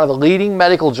from one of the leading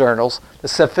medical journals that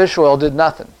said fish oil did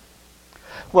nothing.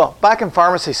 Well, back in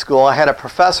pharmacy school, I had a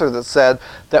professor that said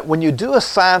that when you do a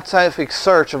scientific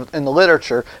search in the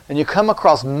literature and you come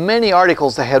across many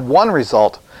articles that had one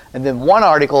result and then one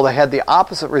article that had the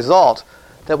opposite result,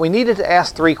 that we needed to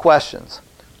ask three questions.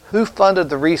 Who funded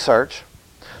the research?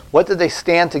 What did they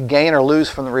stand to gain or lose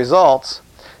from the results?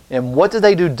 And what did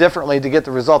they do differently to get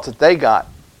the results that they got?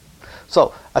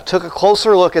 So I took a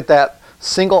closer look at that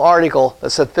single article that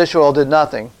said fish oil did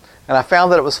nothing, and I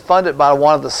found that it was funded by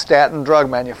one of the statin drug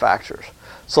manufacturers.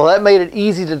 So that made it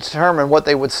easy to determine what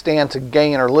they would stand to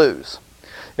gain or lose.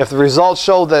 If the results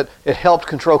showed that it helped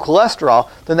control cholesterol,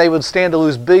 then they would stand to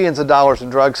lose billions of dollars in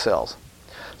drug sales.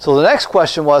 So the next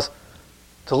question was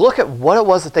to look at what it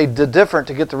was that they did different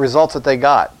to get the results that they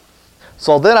got.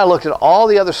 So then I looked at all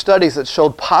the other studies that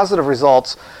showed positive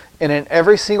results, and in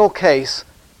every single case,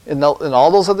 in all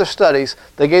those other studies,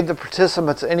 they gave the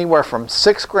participants anywhere from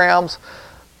 6 grams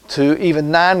to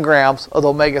even 9 grams of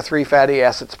omega-3 fatty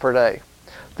acids per day.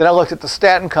 Then I looked at the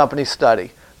Statin Company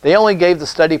study. They only gave the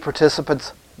study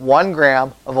participants 1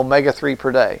 gram of omega-3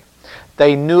 per day.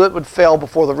 They knew it would fail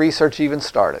before the research even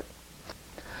started.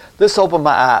 This opened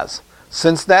my eyes.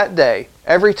 Since that day,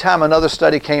 every time another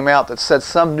study came out that said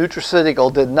some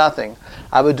nutraceutical did nothing,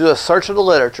 I would do a search of the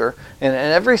literature, and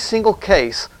in every single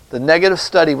case, the negative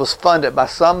study was funded by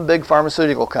some big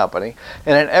pharmaceutical company,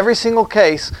 and in every single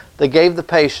case, they gave the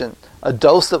patient a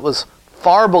dose that was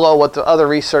far below what the other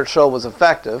research showed was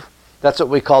effective. That's what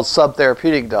we called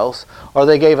subtherapeutic dose. Or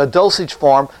they gave a dosage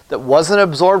form that wasn't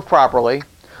absorbed properly,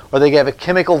 or they gave a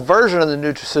chemical version of the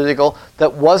nutraceutical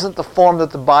that wasn't the form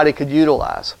that the body could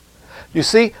utilize. You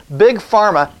see, Big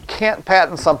Pharma can't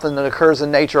patent something that occurs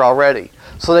in nature already,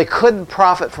 so they couldn't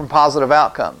profit from positive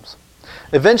outcomes.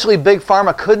 Eventually, Big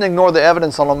Pharma couldn't ignore the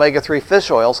evidence on omega-3 fish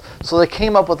oils, so they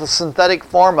came up with a synthetic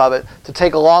form of it to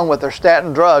take along with their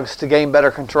statin drugs to gain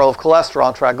better control of cholesterol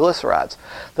and triglycerides.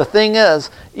 The thing is,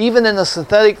 even in the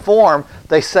synthetic form,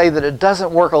 they say that it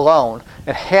doesn't work alone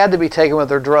and had to be taken with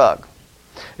their drug.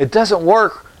 It doesn't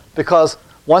work because,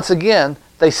 once again,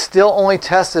 they still only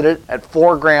tested it at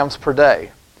 4 grams per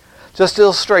day. Just to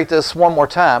illustrate this one more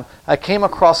time, I came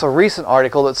across a recent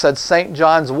article that said St.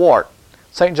 John's wort.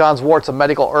 St. John's wort's a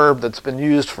medical herb that's been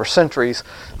used for centuries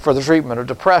for the treatment of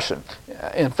depression.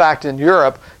 In fact, in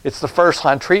Europe, it's the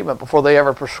first-line treatment before they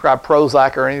ever prescribe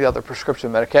Prozac or any of the other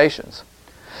prescription medications.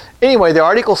 Anyway, the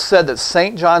article said that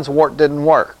St. John's wort didn't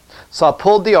work. So I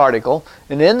pulled the article,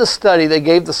 and in the study, they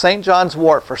gave the St. John's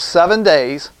wort for 7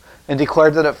 days and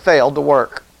declared that it failed to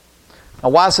work. Now,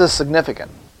 why is this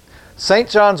significant? St.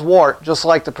 John's wort, just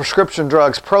like the prescription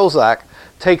drugs Prozac,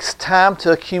 takes time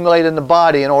to accumulate in the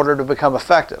body in order to become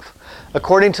effective.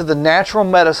 According to the Natural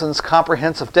Medicine's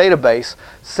Comprehensive Database,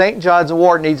 St. John's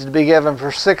wort needs to be given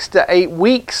for 6 to 8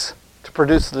 weeks to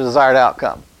produce the desired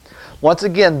outcome. Once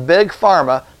again, Big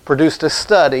Pharma produced a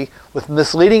study with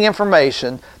misleading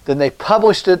information, then they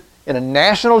published it in a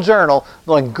national journal,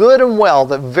 knowing good and well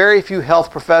that very few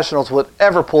health professionals would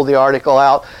ever pull the article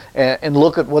out and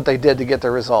look at what they did to get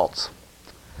their results.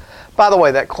 By the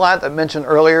way, that client that mentioned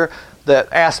earlier that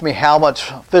asked me how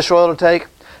much fish oil to take,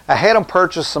 I had him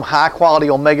purchase some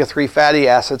high-quality omega-3 fatty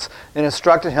acids and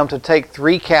instructed him to take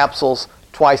 3 capsules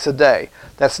twice a day.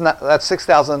 That's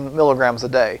 6,000 milligrams a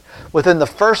day. Within the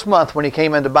first month when he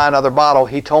came in to buy another bottle,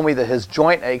 he told me that his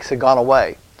joint aches had gone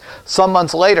away. Some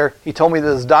months later, he told me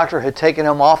that his doctor had taken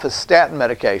him off his statin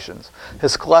medications.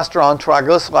 His cholesterol and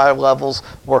triglyceride levels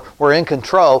were in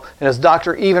control, and his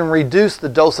doctor even reduced the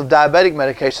dose of diabetic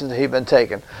medications that he'd been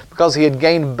taking because he had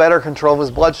gained better control of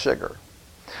his blood sugar.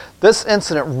 This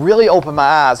incident really opened my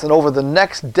eyes, and over the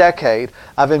next decade,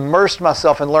 I've immersed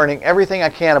myself in learning everything I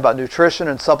can about nutrition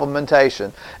and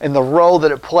supplementation and the role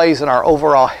that it plays in our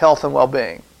overall health and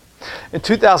well-being. In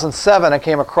 2007, I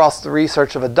came across the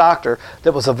research of a doctor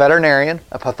that was a veterinarian,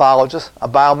 a pathologist, a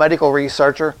biomedical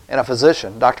researcher, and a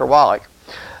physician, Dr. Wallach.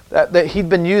 That he'd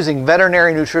been using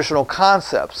veterinary nutritional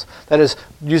concepts, that is,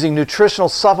 using nutritional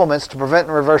supplements to prevent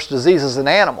and reverse diseases in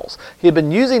animals. He had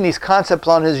been using these concepts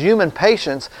on his human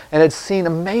patients and had seen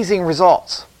amazing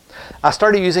results. I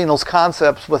started using those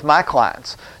concepts with my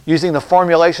clients, using the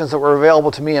formulations that were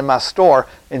available to me in my store,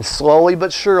 and slowly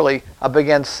but surely I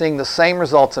began seeing the same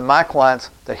results in my clients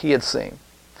that he had seen.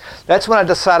 That's when I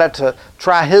decided to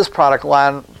try his product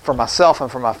line for myself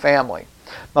and for my family.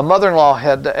 My mother-in-law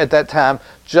had, at that time,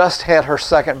 just had her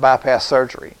second bypass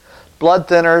surgery. Blood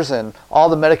thinners and all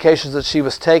the medications that she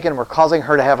was taking were causing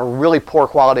her to have a really poor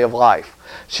quality of life.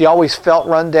 She always felt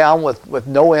run down with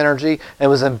no energy and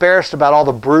was embarrassed about all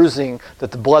the bruising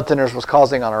that the blood thinners was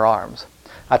causing on her arms.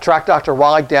 I tracked Dr.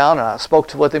 Wallach down and I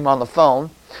spoke with him on the phone.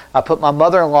 I put my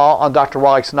mother-in-law on Dr.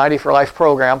 Wallach's 90 for Life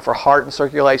program for heart and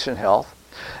circulation health.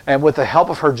 And with the help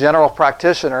of her general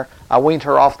practitioner, I weaned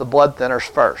her off the blood thinners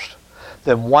first.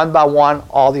 Then one by one,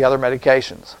 all the other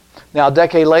medications. Now, a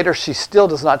decade later, she still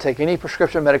does not take any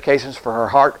prescription medications for her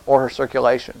heart or her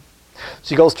circulation.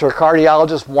 She goes to her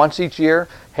cardiologist once each year,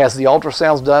 has the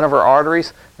ultrasounds done of her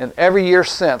arteries, and every year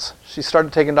since she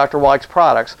started taking Dr. Wallach's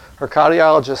products, her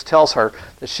cardiologist tells her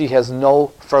that she has no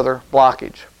further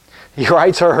blockage. He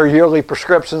writes her yearly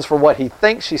prescriptions for what he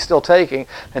thinks she's still taking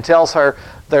and tells her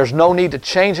there's no need to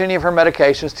change any of her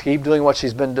medications to keep doing what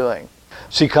she's been doing.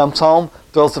 She comes home,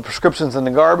 throws the prescriptions in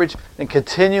the garbage, and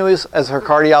continues, as her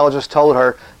cardiologist told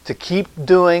her, to keep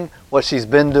doing what she's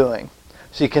been doing.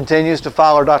 She continues to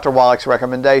follow Dr. Wallach's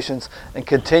recommendations and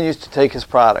continues to take his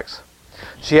products.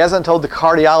 She hasn't told the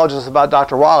cardiologist about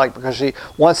Dr. Wallach because she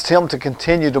wants him to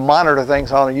continue to monitor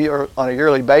things on a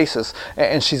yearly basis,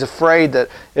 and she's afraid that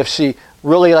if she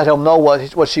really let him know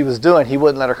what she was doing, he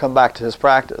wouldn't let her come back to his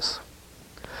practice.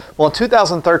 Well, in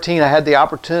 2013, I had the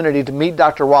opportunity to meet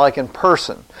Dr. Wallach in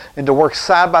person and to work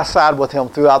side by side with him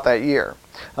throughout that year.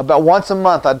 About once a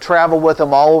month, I'd travel with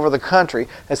him all over the country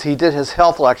as he did his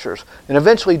health lectures, and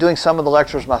eventually doing some of the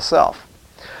lectures myself.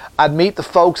 I'd meet the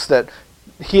folks that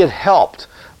he had helped,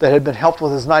 that had been helped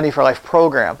with his 90 for Life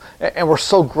program, and were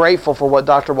so grateful for what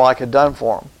Dr. Wallach had done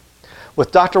for them.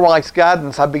 With Dr. Wallach's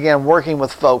guidance, I began working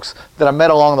with folks that I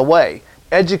met along the way,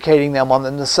 educating them on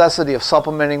the necessity of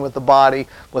supplementing with the body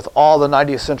with all the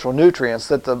 90 essential nutrients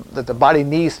that the body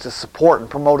needs to support and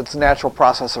promote its natural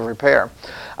process of repair.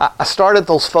 I started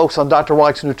those folks on Dr.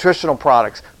 Wallach's nutritional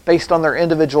products based on their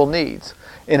individual needs.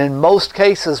 And in most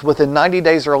cases, within 90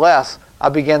 days or less, I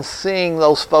began seeing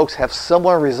those folks have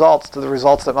similar results to the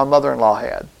results that my mother-in-law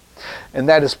had. And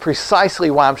that is precisely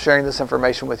why I'm sharing this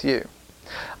information with you.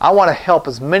 I want to help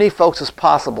as many folks as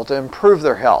possible to improve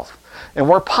their health, and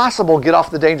where possible, get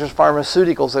off the dangerous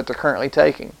pharmaceuticals that they're currently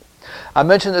taking. I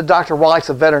mentioned that Dr. Wallach's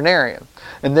a veterinarian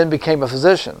and then became a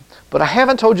physician, but I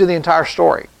haven't told you the entire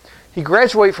story. He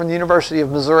graduated from the University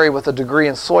of Missouri with a degree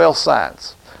in soil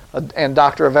science and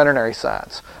Doctor of Veterinary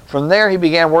Science. From there, he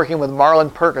began working with Marlin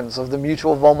Perkins of the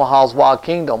Mutual of Omaha's Wild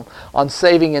Kingdom on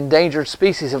saving endangered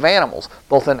species of animals,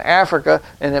 both in Africa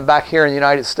and then back here in the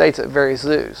United States at various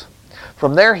zoos.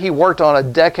 From there, he worked on a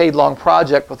decade-long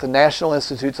project with the National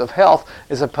Institutes of Health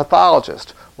as a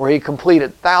pathologist, where he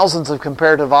completed thousands of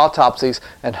comparative autopsies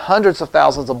and hundreds of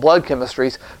thousands of blood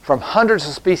chemistries from hundreds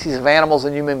of species of animals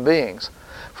and human beings.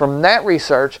 From that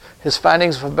research, his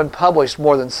findings have been published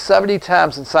more than 70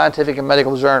 times in scientific and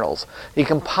medical journals. He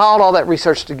compiled all that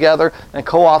research together and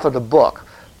co-authored a book,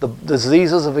 The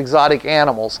Diseases of Exotic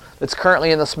Animals, that's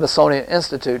currently in the Smithsonian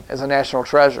Institute as a national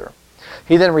treasure.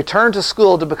 He then returned to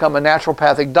school to become a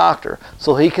naturopathic doctor,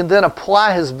 so he can then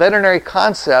apply his veterinary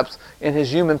concepts in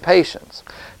his human patients.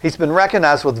 He's been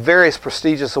recognized with various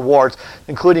prestigious awards,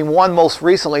 including one most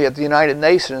recently at the United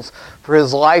Nations for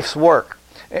his life's work.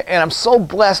 And I'm so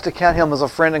blessed to count him as a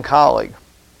friend and colleague.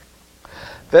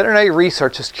 Veterinary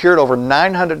research has cured over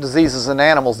 900 diseases in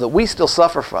animals that we still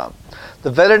suffer from.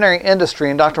 The veterinary industry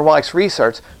and Dr. Wallach's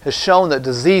research has shown that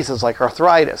diseases like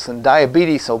arthritis and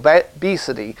diabetes,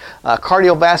 obesity,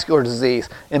 cardiovascular disease,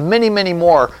 and many, many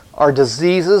more are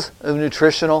diseases of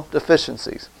nutritional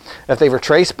deficiencies. If they were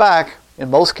traced back, in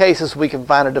most cases we can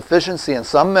find a deficiency in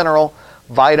some mineral,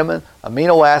 vitamin,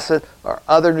 amino acid, or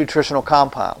other nutritional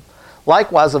compound.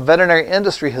 Likewise, the veterinary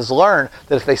industry has learned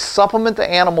that if they supplement the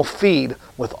animal feed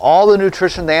with all the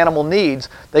nutrition the animal needs,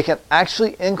 they can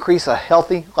actually increase a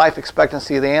healthy life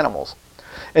expectancy of the animals.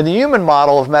 In the human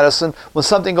model of medicine, when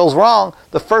something goes wrong,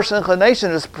 the first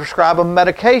inclination is to prescribe a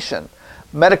medication.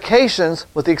 Medications,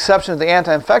 with the exception of the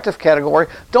anti-infective category,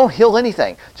 don't heal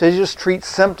anything. They just treat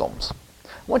symptoms.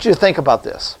 I want you to think about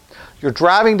this. You're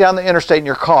driving down the interstate in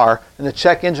your car and the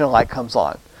check engine light comes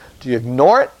on. Do you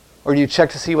ignore it? Or do you check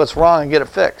to see what's wrong and get it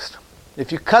fixed?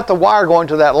 If you cut the wire going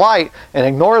to that light and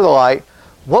ignore the light,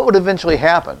 what would eventually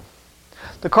happen?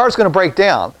 The car's going to break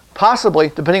down, possibly,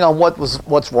 depending on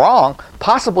what's wrong,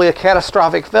 possibly a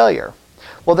catastrophic failure.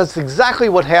 Well, that's exactly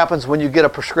what happens when you get a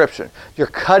prescription. You're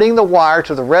cutting the wire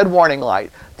to the red warning light,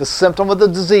 the symptom of the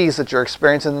disease that you're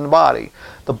experiencing in the body.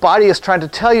 The body is trying to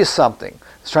tell you something.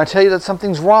 It's trying to tell you that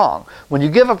something's wrong. When you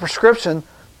give a prescription,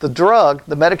 the drug,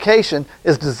 the medication,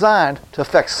 is designed to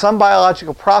affect some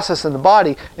biological process in the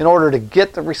body in order to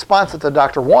get the response that the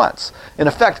doctor wants. In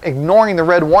effect, ignoring the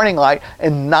red warning light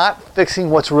and not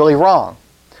fixing what's really wrong.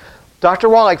 Dr.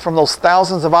 Wallach, from those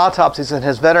thousands of autopsies in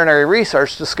his veterinary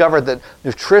research, discovered that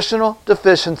nutritional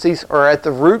deficiencies are at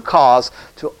the root cause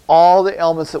to all the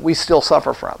ailments that we still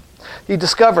suffer from. He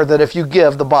discovered that if you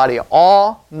give the body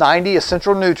all 90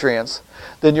 essential nutrients,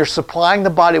 then you're supplying the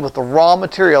body with the raw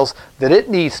materials that it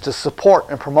needs to support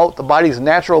and promote the body's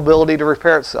natural ability to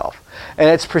repair itself. And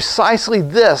it's precisely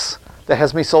this that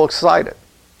has me so excited.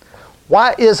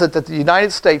 Why is it that the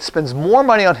United States spends more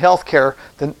money on health care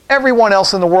than everyone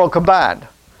else in the world combined?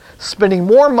 Spending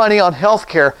more money on health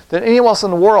care than anyone else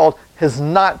in the world has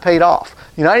not paid off.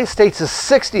 The United States is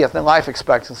 60th in life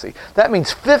expectancy. That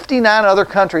means 59 other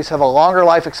countries have a longer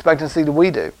life expectancy than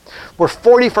we do. We're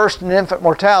 41st in infant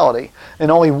mortality, and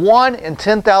only 1 in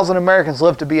 10,000 Americans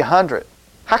live to be 100.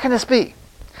 How can this be?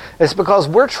 It's because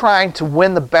we're trying to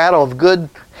win the battle of good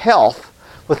health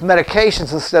with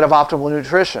medications instead of optimal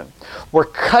nutrition. We're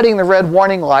cutting the red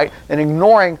warning light and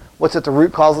ignoring what's at the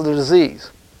root cause of the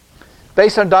disease.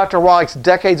 Based on Dr. Wallach's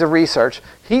decades of research,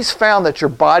 he's found that your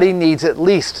body needs at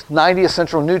least 90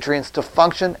 essential nutrients to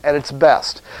function at its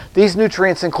best. These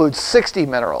nutrients include 60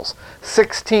 minerals,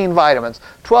 16 vitamins,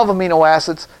 12 amino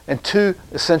acids, and 2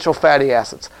 essential fatty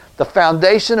acids. The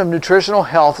foundation of nutritional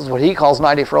health is what he calls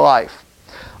 90 for life.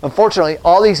 Unfortunately,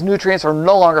 all these nutrients are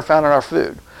no longer found in our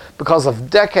food because of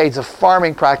decades of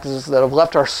farming practices that have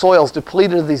left our soils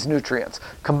depleted of these nutrients,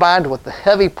 combined with the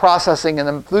heavy processing in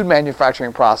the food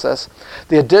manufacturing process,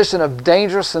 the addition of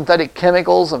dangerous synthetic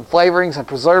chemicals and flavorings and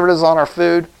preservatives on our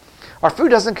food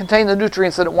doesn't contain the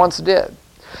nutrients that it once did.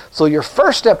 So your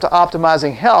first step to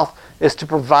optimizing health is to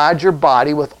provide your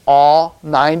body with all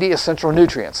 90 essential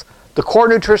nutrients, the core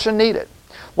nutrition needed.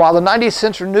 While the 90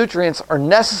 essential nutrients are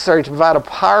necessary to provide a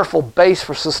powerful base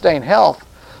for sustained health,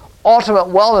 ultimate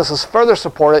wellness is further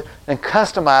supported and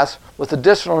customized with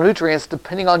additional nutrients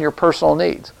depending on your personal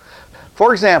needs.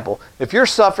 For example, if you're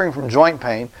suffering from joint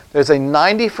pain, there's a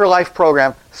 90 for Life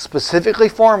program specifically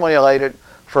formulated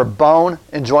for bone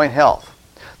and joint health.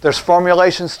 There's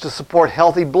formulations to support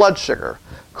healthy blood sugar,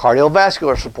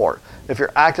 cardiovascular support. If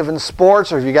you're active in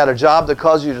sports or if you got a job that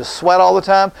causes you to sweat all the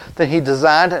time, then he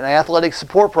designed an athletic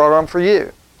support program for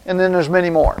you. And then there's many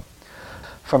more.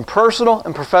 From personal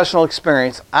and professional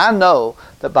experience, I know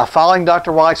that by following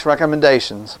Dr. Wallach's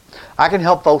recommendations, I can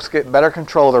help folks get better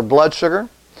control of their blood sugar,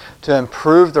 to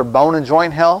improve their bone and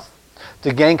joint health,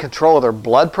 to gain control of their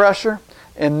blood pressure,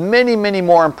 and many, many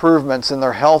more improvements in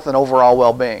their health and overall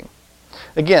well-being.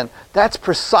 Again, that's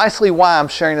precisely why I'm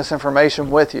sharing this information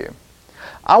with you.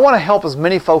 I want to help as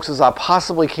many folks as I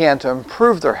possibly can to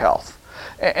improve their health,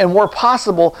 and where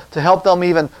possible to help them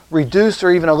even reduce or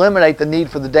even eliminate the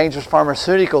need for the dangerous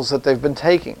pharmaceuticals that they've been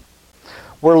taking.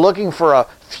 We're looking for a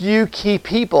few key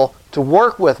people to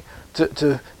work with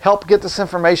to help get this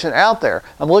information out there.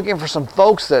 I'm looking for some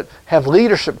folks that have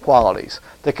leadership qualities,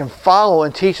 that can follow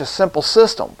and teach a simple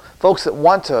system, folks that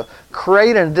want to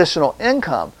create an additional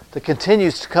income that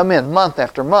continues to come in month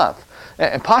after month,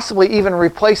 and possibly even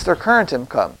replace their current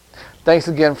income. Thanks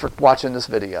again for watching this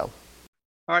video.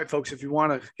 All right, folks, if you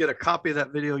want to get a copy of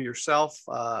that video yourself,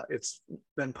 it's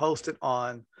been posted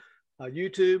on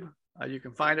YouTube. You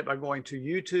can find it by going to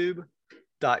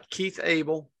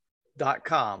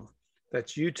youtube.keithable.com.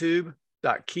 That's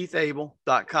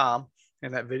youtube.keithable.com,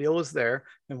 and that video is there.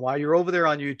 And while you're over there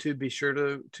on YouTube, be sure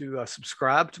to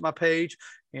subscribe to my page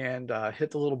and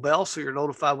hit the little bell so you're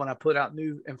notified when I put out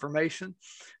new information.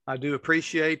 I do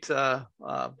appreciate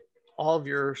all of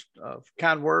your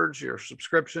kind words, your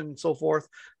subscription, and so forth.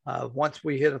 Once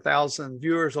we hit 1,000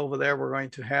 viewers over there, we're going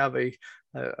to have a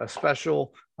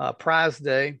special prize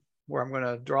day where I'm going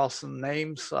to draw some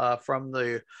names from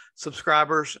the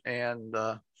subscribers and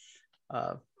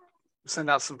send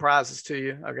out some prizes to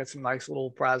you. I've got some nice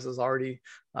little prizes already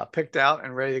picked out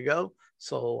and ready to go.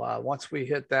 So once we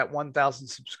hit that 1,000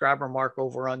 subscriber mark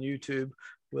over on YouTube,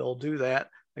 we'll do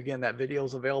that. Again, that video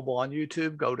is available on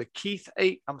YouTube. Go to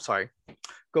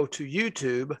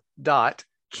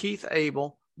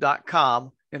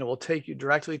youtube.keithable.com and it will take you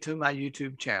directly to my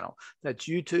YouTube channel. That's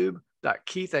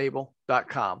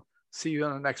youtube.keithable.com. See you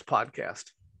on the next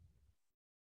podcast.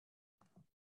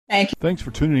 Thank you. Thanks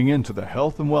for tuning in to the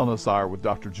Health and Wellness Hour with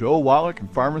Dr. Joel Wallach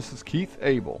and pharmacist Keith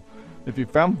Able. If you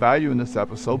found value in this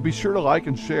episode, be sure to like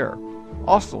and share.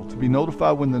 Also, to be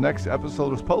notified when the next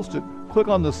episode is posted, click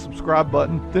on the subscribe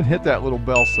button, then hit that little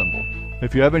bell symbol.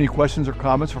 If you have any questions or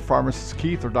comments for Pharmacist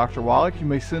Keith or Dr. Wallach, you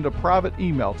may send a private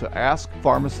email to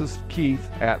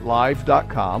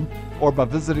askpharmacistkeith@live.com or by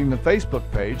visiting the Facebook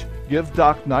page, Give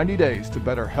Doc 90 Days to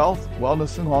Better Health,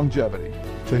 Wellness, and Longevity.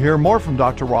 To hear more from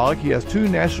Dr. Wallach, he has 2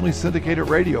 nationally syndicated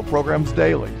radio programs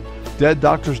daily, Dead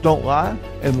Doctors Don't Lie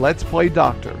and Let's Play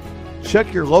Doctor.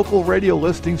 Check your local radio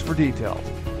listings for details.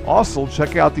 Also,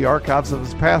 check out the archives of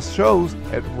his past shows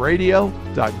at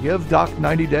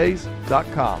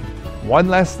radio.givedoc90days.com. One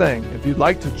last thing, if you'd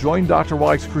like to join Dr.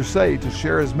 Wallach's crusade to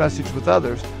share his message with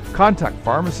others, contact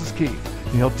Pharmacist Keith,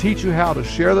 and he'll teach you how to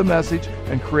share the message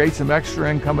and create some extra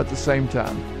income at the same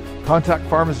time. Contact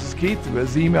Pharmacist Keith through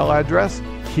his email address,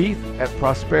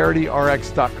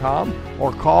 keith@prosperityRx.com,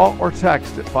 or call or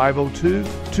text at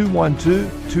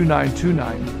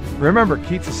 502-212-2929. Remember,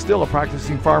 Keith is still a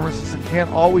practicing pharmacist and can't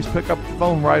always pick up the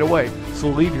phone right away, so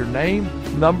leave your name,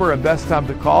 number, and best time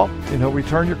to call, and he'll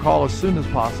return your call as soon as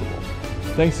possible.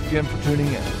 Thanks again for tuning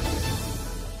in.